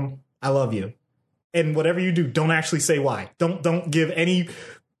hug. Tell them I love you. And whatever you do, don't actually say why. Don't give any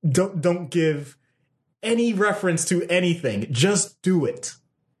reference to anything. Just do it.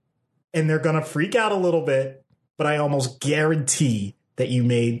 And they're going to freak out a little bit, but I almost guarantee that you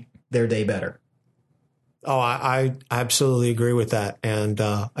made their day better. Oh, I absolutely agree with that. And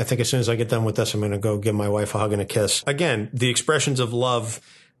I think as soon as I get done with this, I'm going to go give my wife a hug and a kiss. Again, the expressions of love,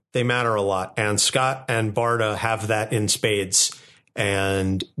 they matter a lot. And Scott and Barda have that in spades.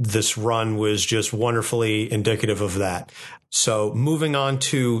 And this run was just wonderfully indicative of that. So moving on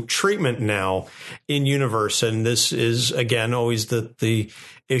to treatment now in universe. And this is, again, always the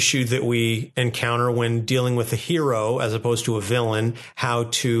issue that we encounter when dealing with a hero as opposed to a villain, how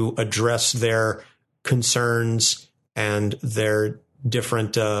to address their concerns and their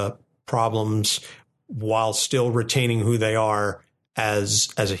different problems while still retaining who they are as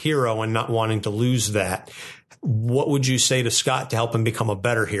a hero and not wanting to lose that. What would you say to Scott to help him become a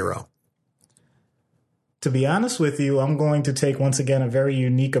better hero? To be honest with you, I'm going to take, once again, a very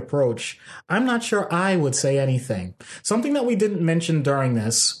unique approach. I'm not sure I would say anything. Something that we didn't mention during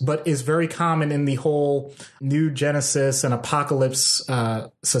this, but is very common in the whole New Genesis and Apocalypse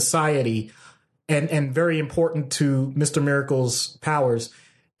society, and very important to Mr. Miracle's powers,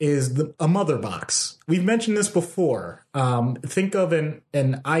 is a mother box. We've mentioned this before. Think of an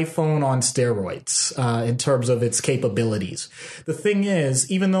iPhone on steroids in terms of its capabilities. The thing is,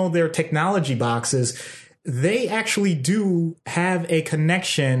 even though they're technology boxes, they actually do have a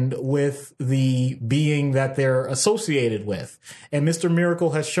connection with the being that they're associated with. And Mr.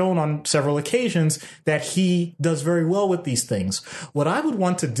 Miracle has shown on several occasions that he does very well with these things. What I would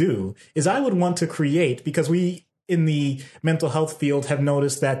want to do is I would want to create, because we in the mental health field have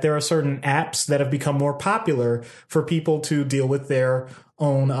noticed that there are certain apps that have become more popular for people to deal with their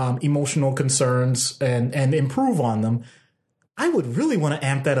own emotional concerns and improve on them. I would really want to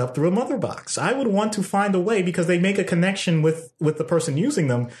amp that up through a mother box. I would want to find a way, because they make a connection with the person using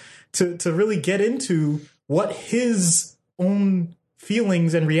them, to really get into what his own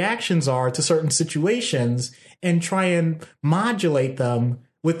feelings and reactions are to certain situations and try and modulate them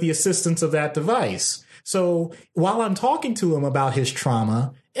with the assistance of that device. So while I'm talking to him about his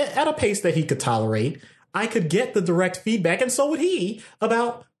trauma at a pace that he could tolerate, I could get the direct feedback, and so would he,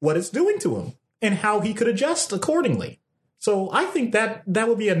 about what it's doing to him and how he could adjust accordingly. So I think that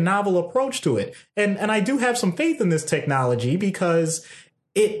would be a novel approach to it. And I do have some faith in this technology, because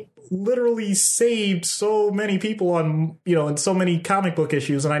it literally saved so many people on, in so many comic book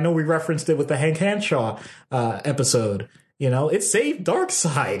issues. And I know we referenced it with the Hank Henshaw episode. It saved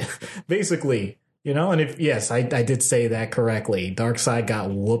Darkseid, basically. And I did say that correctly. Darkseid got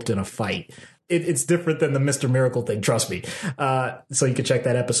whooped in a fight. It's different than the Mr. Miracle thing, trust me. So you can check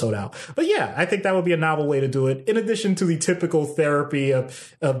that episode out. But yeah, I think that would be a novel way to do it, in addition to the typical therapy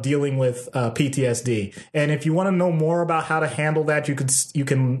of dealing with PTSD. And if you want to know more about how to handle that, you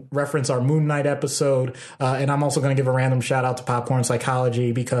can reference our Moon Knight episode. And I'm also going to give a random shout out to Popcorn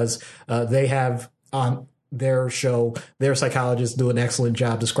Psychology, because they have on their show, their psychologists do an excellent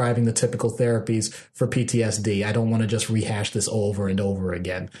job describing the typical therapies for PTSD. I don't want to just rehash this over and over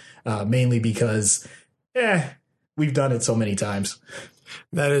again, mainly because, we've done it so many times.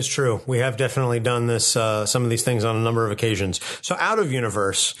 That is true. We have definitely done this, some of these things on a number of occasions. So out of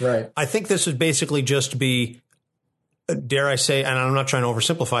universe, right? I think this would basically just be, dare I say, and I'm not trying to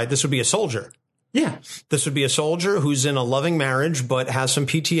oversimplify it, this would be a soldier. Yeah. This would be a soldier who's in a loving marriage, but has some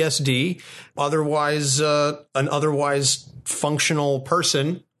PTSD, an otherwise functional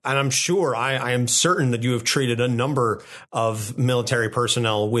person. And I'm sure, I am certain that you have treated a number of military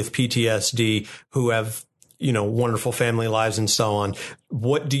personnel with PTSD who have, wonderful family lives and so on.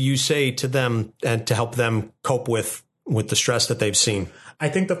 What do you say to them and to help them cope with the stress that they've seen? I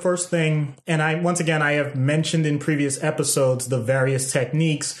think the first thing, and I have mentioned in previous episodes the various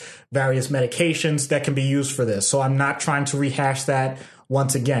techniques, various medications that can be used for this. So I'm not trying to rehash that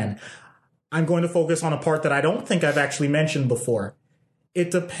once again. I'm going to focus on a part that I don't think I've actually mentioned before.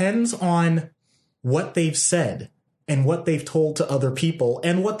 It depends on what they've said and what they've told to other people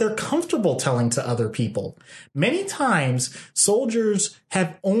and what they're comfortable telling to other people. Many times, soldiers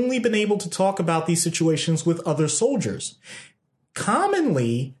have only been able to talk about these situations with other soldiers.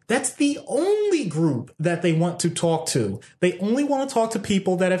 Commonly, that's the only group that they want to talk to. They only want to talk to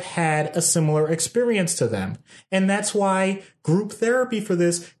people that have had a similar experience to them. And that's why group therapy for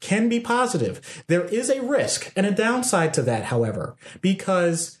this can be positive. There is a risk and a downside to that, however,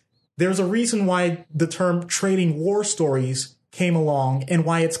 because there's a reason why the term trading war stories came along and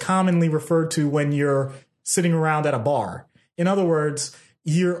why it's commonly referred to when you're sitting around at a bar. In other words,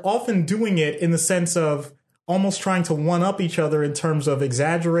 you're often doing it in the sense of almost trying to one-up each other in terms of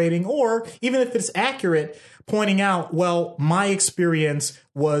exaggerating, or even if it's accurate, pointing out, well, my experience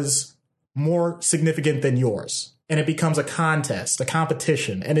was more significant than yours. And it becomes a contest, a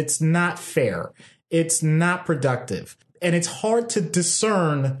competition, and it's not fair. It's not productive. And it's hard to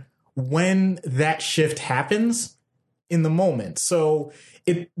discern when that shift happens in the moment. So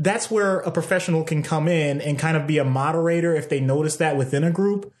that's where a professional can come in and kind of be a moderator if they notice that within a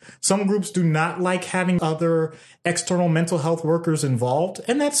group. Some groups do not like having other external mental health workers involved,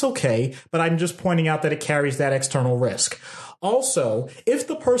 and that's okay, but I'm just pointing out that it carries that external risk. Also, if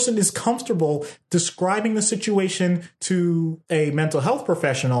the person is comfortable describing the situation to a mental health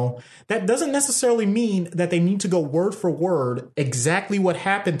professional, that doesn't necessarily mean that they need to go word for word exactly what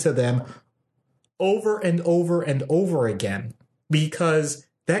happened to them over and over and over again, because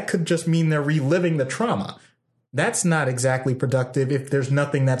that could just mean they're reliving the trauma. That's not exactly productive if there's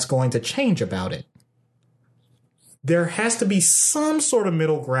nothing that's going to change about it. There has to be some sort of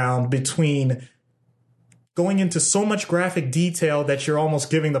middle ground between going into so much graphic detail that you're almost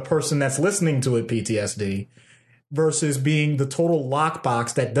giving the person that's listening to it PTSD versus being the total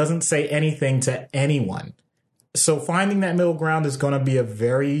lockbox that doesn't say anything to anyone. So finding that middle ground is going to be a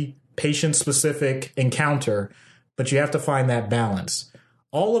very patient-specific encounter, but you have to find that balance.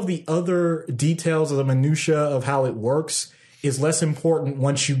 All of the other details of the minutia of how it works is less important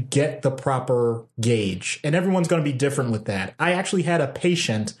once you get the proper gauge. And everyone's going to be different with that. I actually had a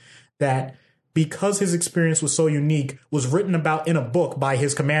patient that, because his experience was so unique, was written about in a book by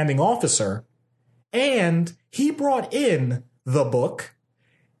his commanding officer. And he brought in the book,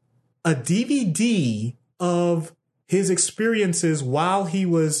 a DVD of his experiences while he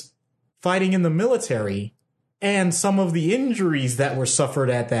was fighting in the military, and some of the injuries that were suffered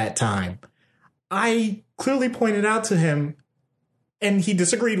at that time. I clearly pointed out to him, and he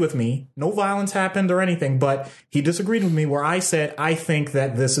disagreed with me. No violence happened or anything, but he disagreed with me where I said, I think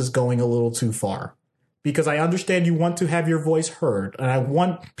that this is going a little too far. Because I understand you want to have your voice heard, and I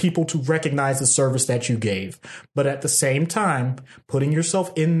want people to recognize the service that you gave. But at the same time, putting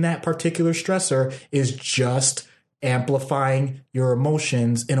yourself in that particular stressor is just amplifying your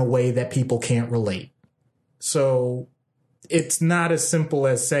emotions in a way that people can't relate. So it's not as simple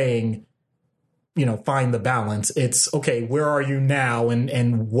as saying, find the balance. It's, okay, where are you now,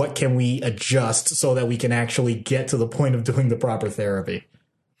 and what can we adjust so that we can actually get to the point of doing the proper therapy?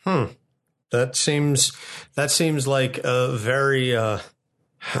 That seems like a very, I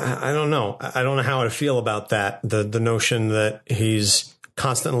don't know. I don't know how to feel about that. The notion that he's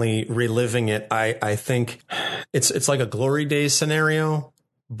constantly reliving it. I think it's like a glory days scenario,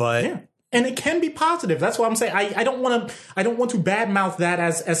 but yeah. And it can be positive. That's why I'm saying I don't want to badmouth that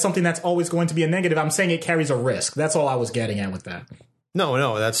as something that's always going to be a negative. I'm saying it carries a risk. That's all I was getting at with that.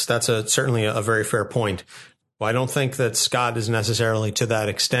 No, that's certainly a very fair point. Well, I don't think that Scott is necessarily to that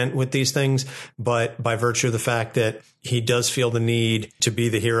extent with these things, but by virtue of the fact that he does feel the need to be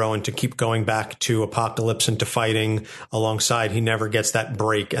the hero and to keep going back to Apocalypse and to fighting alongside, he never gets that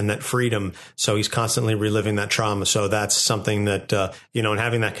break and that freedom. So he's constantly reliving that trauma. So that's something that, and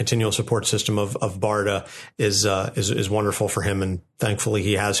having that continual support system of Barda is wonderful for him. And thankfully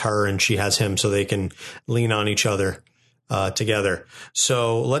he has her and she has him so they can lean on each other together.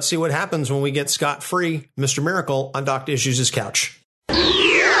 So let's see what happens when we get Scott free, Mr. Miracle, on Dr. Issues' couch.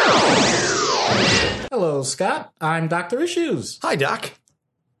 Hello, Scott. I'm Dr. Issues. Hi, Doc.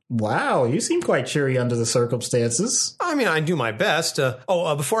 Wow, you seem quite cheery under the circumstances. I mean, I do my best.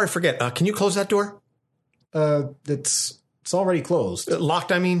 Before I forget, can you close that door? It's already closed.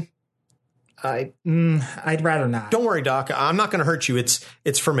 Locked, I mean? I'd rather not. Don't worry, Doc. I'm not going to hurt you.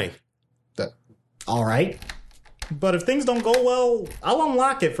 It's for me. All right. But if things don't go well, I'll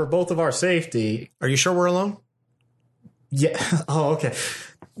unlock it for both of our safety. Are you sure we're alone? Yeah. Oh, okay.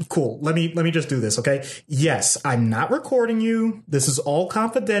 Cool. Let me just do this, okay? Yes, I'm not recording you. This is all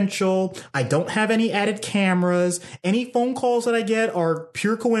confidential. I don't have any added cameras. Any phone calls that I get are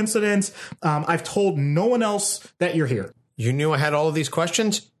pure coincidence. I've told no one else that you're here. You knew I had all of these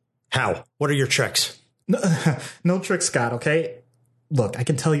questions? How? What are your tricks? No tricks, Scott, okay? Look, I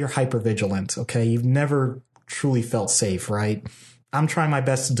can tell you're hypervigilant, okay? You've never truly felt safe, right? I'm trying my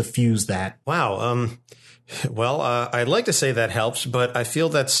best to diffuse that. Wow. I'd like to say that helps, but I feel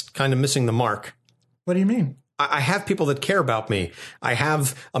that's kind of missing the mark. What do you mean? I have people that care about me. I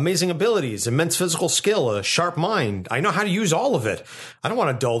have amazing abilities, immense physical skill, a sharp mind. I know how to use all of it. I don't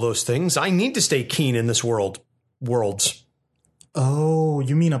want to dull those things. I need to stay keen in this worlds. Oh,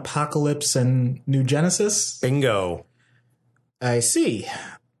 you mean Apocalypse and New Genesis? Bingo. I see.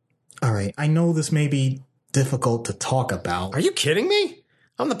 All right. I know this may be difficult to talk about. Are you kidding me?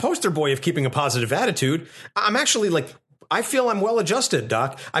 I'm the poster boy of keeping a positive attitude. I'm actually I feel I'm well adjusted,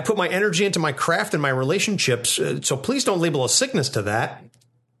 Doc. I put my energy into my craft and my relationships, so please don't label a sickness to that.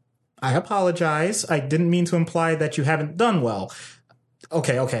 I apologize. I didn't mean to imply that you haven't done well.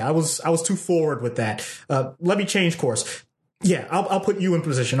 Okay. I was too forward with that. Let me change course. Yeah, I'll put you in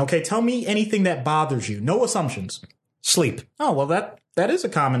position. Okay, tell me anything that bothers you. No assumptions. Sleep. Oh, well, that is a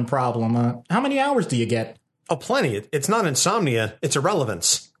common problem. How many hours do you get? Oh, plenty. It's not insomnia. It's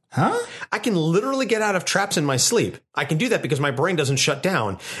irrelevance. Huh? I can literally get out of traps in my sleep. I can do that because my brain doesn't shut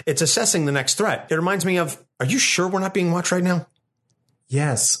down. It's assessing the next threat. It reminds me of, are you sure we're not being watched right now?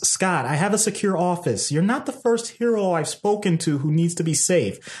 Yes, Scott, I have a secure office. You're not the first hero I've spoken to who needs to be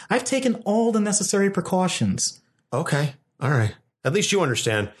safe. I've taken all the necessary precautions. Okay. All right. At least you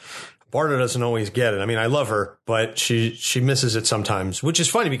understand. Barda doesn't always get it. I mean, I love her, but she misses it sometimes, which is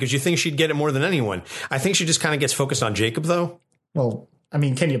funny because you think she'd get it more than anyone. I think she just kind of gets focused on Jacob, though. Well, I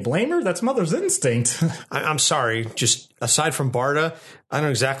mean, can you blame her? That's mother's instinct. I'm sorry. Just aside from Barda, I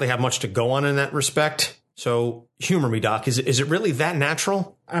don't exactly have much to go on in that respect. So humor me, Doc. Is it really that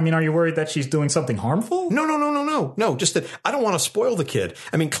natural? I mean, are you worried that she's doing something harmful? No, just that I don't want to spoil the kid.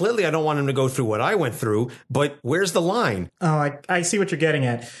 I mean, clearly I don't want him to go through what I went through, but where's the line? Oh, I see what you're getting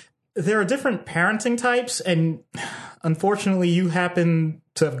at. There are different parenting types, and unfortunately you happen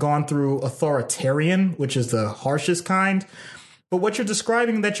to have gone through authoritarian, which is the harshest kind. But what you're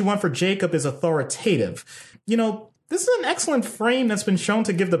describing that you want for Jacob is authoritative. You know, this is an excellent frame that's been shown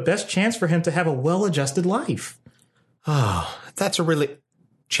to give the best chance for him to have a well-adjusted life. Oh, that's a really...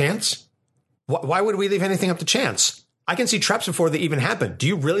 Chance? Why would we leave anything up to chance? I can see traps before they even happen. Do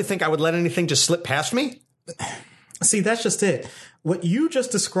you really think I would let anything just slip past me? See, that's just it. What you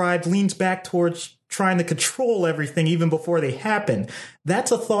just described leans back towards trying to control everything even before they happen.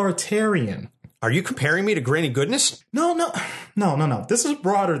 That's authoritarian. Are you comparing me to Granny Goodness? No. This is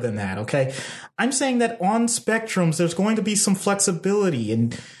broader than that, okay? I'm saying that on spectrums, there's going to be some flexibility.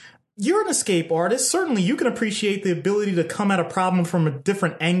 And you're an escape artist. Certainly, you can appreciate the ability to come at a problem from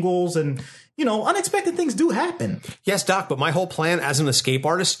different angles. And, unexpected things do happen. Yes, Doc, but my whole plan as an escape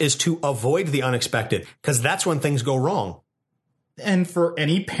artist is to avoid the unexpected, because that's when things go wrong. And for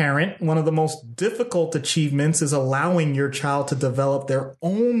any parent, one of the most difficult achievements is allowing your child to develop their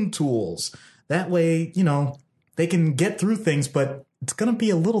own tools. That way, they can get through things, but it's going to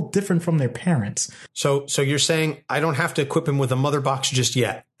be a little different from their parents. So you're saying I don't have to equip him with a mother box just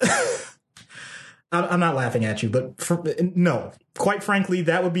yet? I'm not laughing at you, but no. Quite frankly,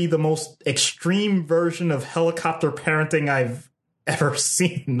 that would be the most extreme version of helicopter parenting I've ever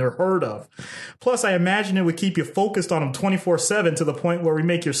seen or heard of. Plus, I imagine it would keep you focused on him 24/7 to the point where we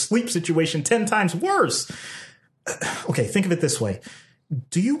make your sleep situation 10 times worse. Okay, think of it this way.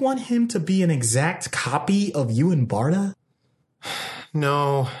 Do you want him to be an exact copy of you and Barda?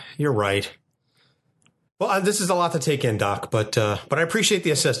 No, you're right. Well, this is a lot to take in, Doc, but I appreciate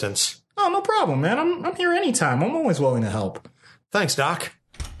the assistance. Oh, no problem, man. I'm here anytime. I'm always willing to help. Thanks, Doc.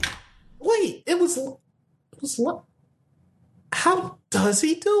 Wait, it was how does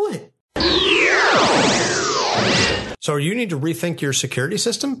he do it? So you need to rethink your security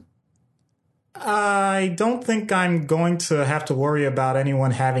system? I don't think I'm going to have to worry about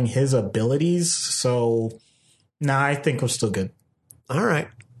anyone having his abilities. So, I think we're still good. All right.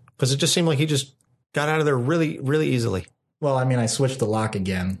 Because it just seemed like he just got out of there really, really easily. Well, I switched the lock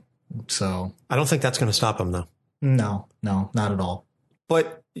again. So I don't think that's going to stop him, though. No, not at all.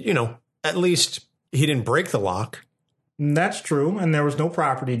 But, at least he didn't break the lock. That's true. And there was no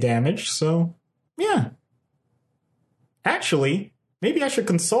property damage. So, yeah. Actually, maybe I should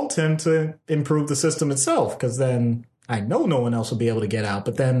consult him to improve the system itself, because then I know no one else will be able to get out.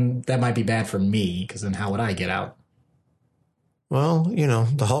 But then that might be bad for me, because then how would I get out? Well,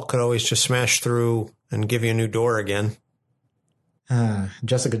 the Hulk could always just smash through and give you a new door again.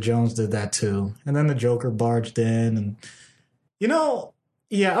 Jessica Jones did that too. And then the Joker barged in. And,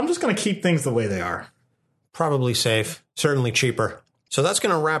 I'm just going to keep things the way they are. Probably safe. Certainly cheaper. So that's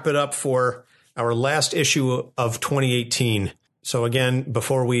going to wrap it up for our last issue of 2018. So again,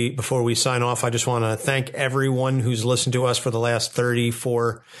 before we sign off, I just want to thank everyone who's listened to us for the last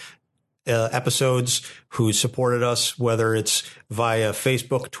 34 episodes, who supported us, whether it's via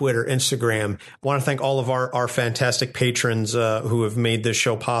Facebook, Twitter, Instagram. I want to thank all of our fantastic patrons who have made this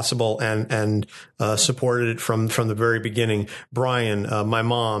show possible and supported it from the very beginning. Brian, my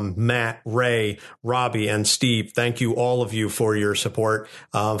mom, Matt, Ray, Robbie, and Steve. Thank you, all of you, for your support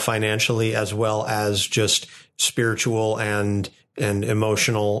financially, as well as just spiritual and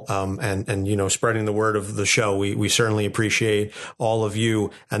emotional, and spreading the word of the show. We certainly appreciate all of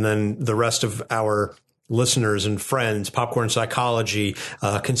you. And then the rest of our listeners and friends, Popcorn Psychology,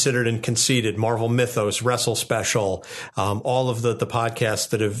 Considered and Conceited, Marvel Mythos, Wrestle Special, all of the podcasts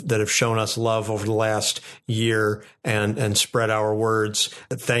that have shown us love over the last year and spread our words.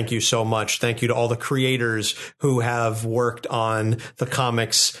 Thank you so much. Thank you to all the creators who have worked on the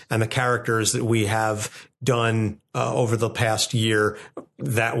comics and the characters that we have done over the past year.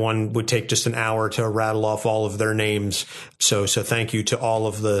 That one would take just an hour to rattle off all of their names. So thank you to all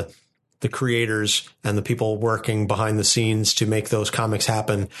of the creators and the people working behind the scenes to make those comics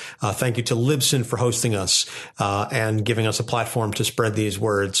happen. Thank you to Libsyn for hosting us and giving us a platform to spread these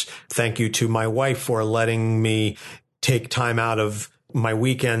words. Thank you to my wife for letting me take time out of my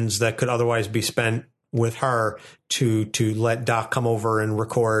weekends that could otherwise be spent with her to let Doc come over and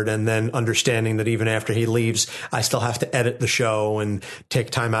record, and then understanding that even after he leaves, I still have to edit the show and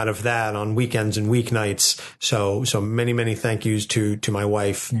take time out of that on weekends and weeknights. So many thank yous to my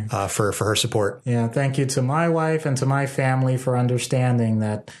wife for her support. Yeah, thank you to my wife and to my family for understanding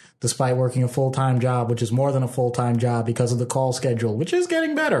that despite working a full-time job, which is more than a full-time job because of the call schedule, which is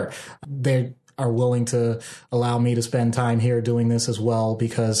getting better, they are willing to allow me to spend time here doing this as well,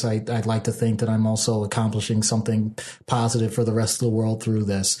 because I'd like to think that I'm also accomplishing something positive for the rest of the world through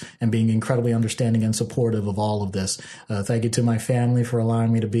this, and being incredibly understanding and supportive of all of this. Thank you to my family for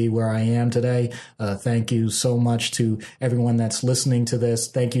allowing me to be where I am today. Thank you so much to everyone that's listening to this.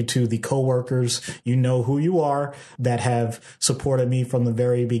 Thank you to the coworkers, you know who you are, that have supported me from the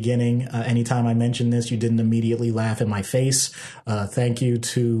very beginning. Anytime I mention this, you didn't immediately laugh in my face. Thank you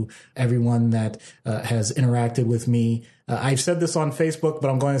to everyone that has interacted with me. I've said this on Facebook, but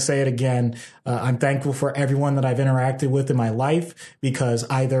I'm going to say it again. I'm thankful for everyone that I've interacted with in my life, because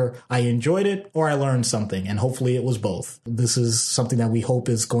either I enjoyed it or I learned something, and hopefully it was both. This is something that we hope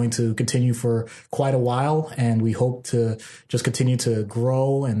is going to continue for quite a while, and we hope to just continue to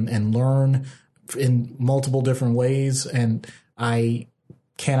grow and learn in multiple different ways, and I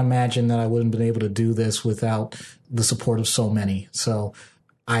can't imagine that I wouldn't have been able to do this without the support of so many. So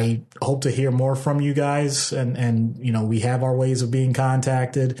I hope to hear more from you guys, and we have our ways of being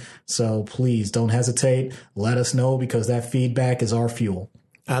contacted. So please don't hesitate. Let us know, because that feedback is our fuel.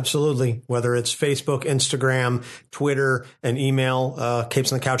 Absolutely. Whether it's Facebook, Instagram, Twitter, and email,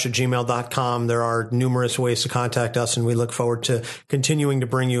 capesonthecouch@gmail.com. There are numerous ways to contact us, and we look forward to continuing to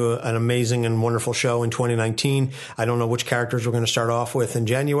bring you an amazing and wonderful show in 2019. I don't know which characters we're going to start off with in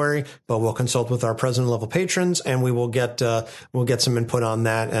January, but we'll consult with our president level patrons, and we'll get some input on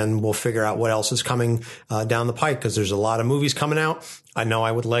that, and we'll figure out what else is coming down the pike, because there's a lot of movies coming out. I know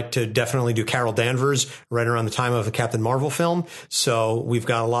I would like to definitely do Carol Danvers right around the time of a Captain Marvel film. So we've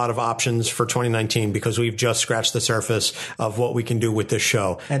got a lot of options for 2019, because we've just scratched the surface of what we can do with this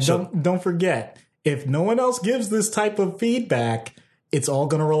show. And don't forget, if no one else gives this type of feedback, it's all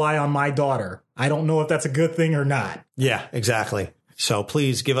going to rely on my daughter. I don't know if that's a good thing or not. Yeah, exactly. So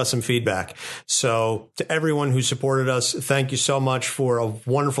please give us some feedback. So to everyone who supported us, thank you so much for a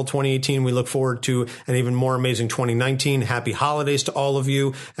wonderful 2018. We look forward to an even more amazing 2019. Happy holidays to all of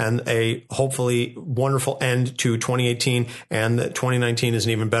you, and a hopefully wonderful end to 2018. And 2019 is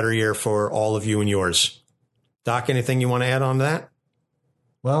an even better year for all of you and yours. Doc, anything you want to add on that?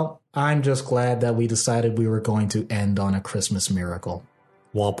 Well, I'm just glad that we decided we were going to end on a Christmas miracle.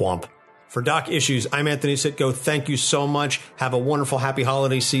 Womp womp. For Doc Issues, I'm Anthony Sitko. Thank you so much. Have a wonderful, happy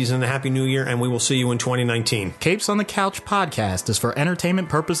holiday season and a happy new year, and we will see you in 2019. Capes on the Couch podcast is for entertainment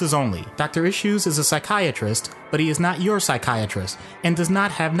purposes only. Dr. Issues is a psychiatrist, but he is not your psychiatrist and does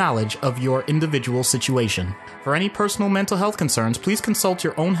not have knowledge of your individual situation. For any personal mental health concerns, please consult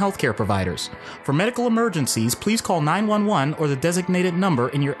your own healthcare providers. For medical emergencies, please call 911 or the designated number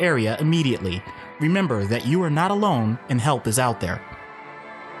in your area immediately. Remember that you are not alone and help is out there.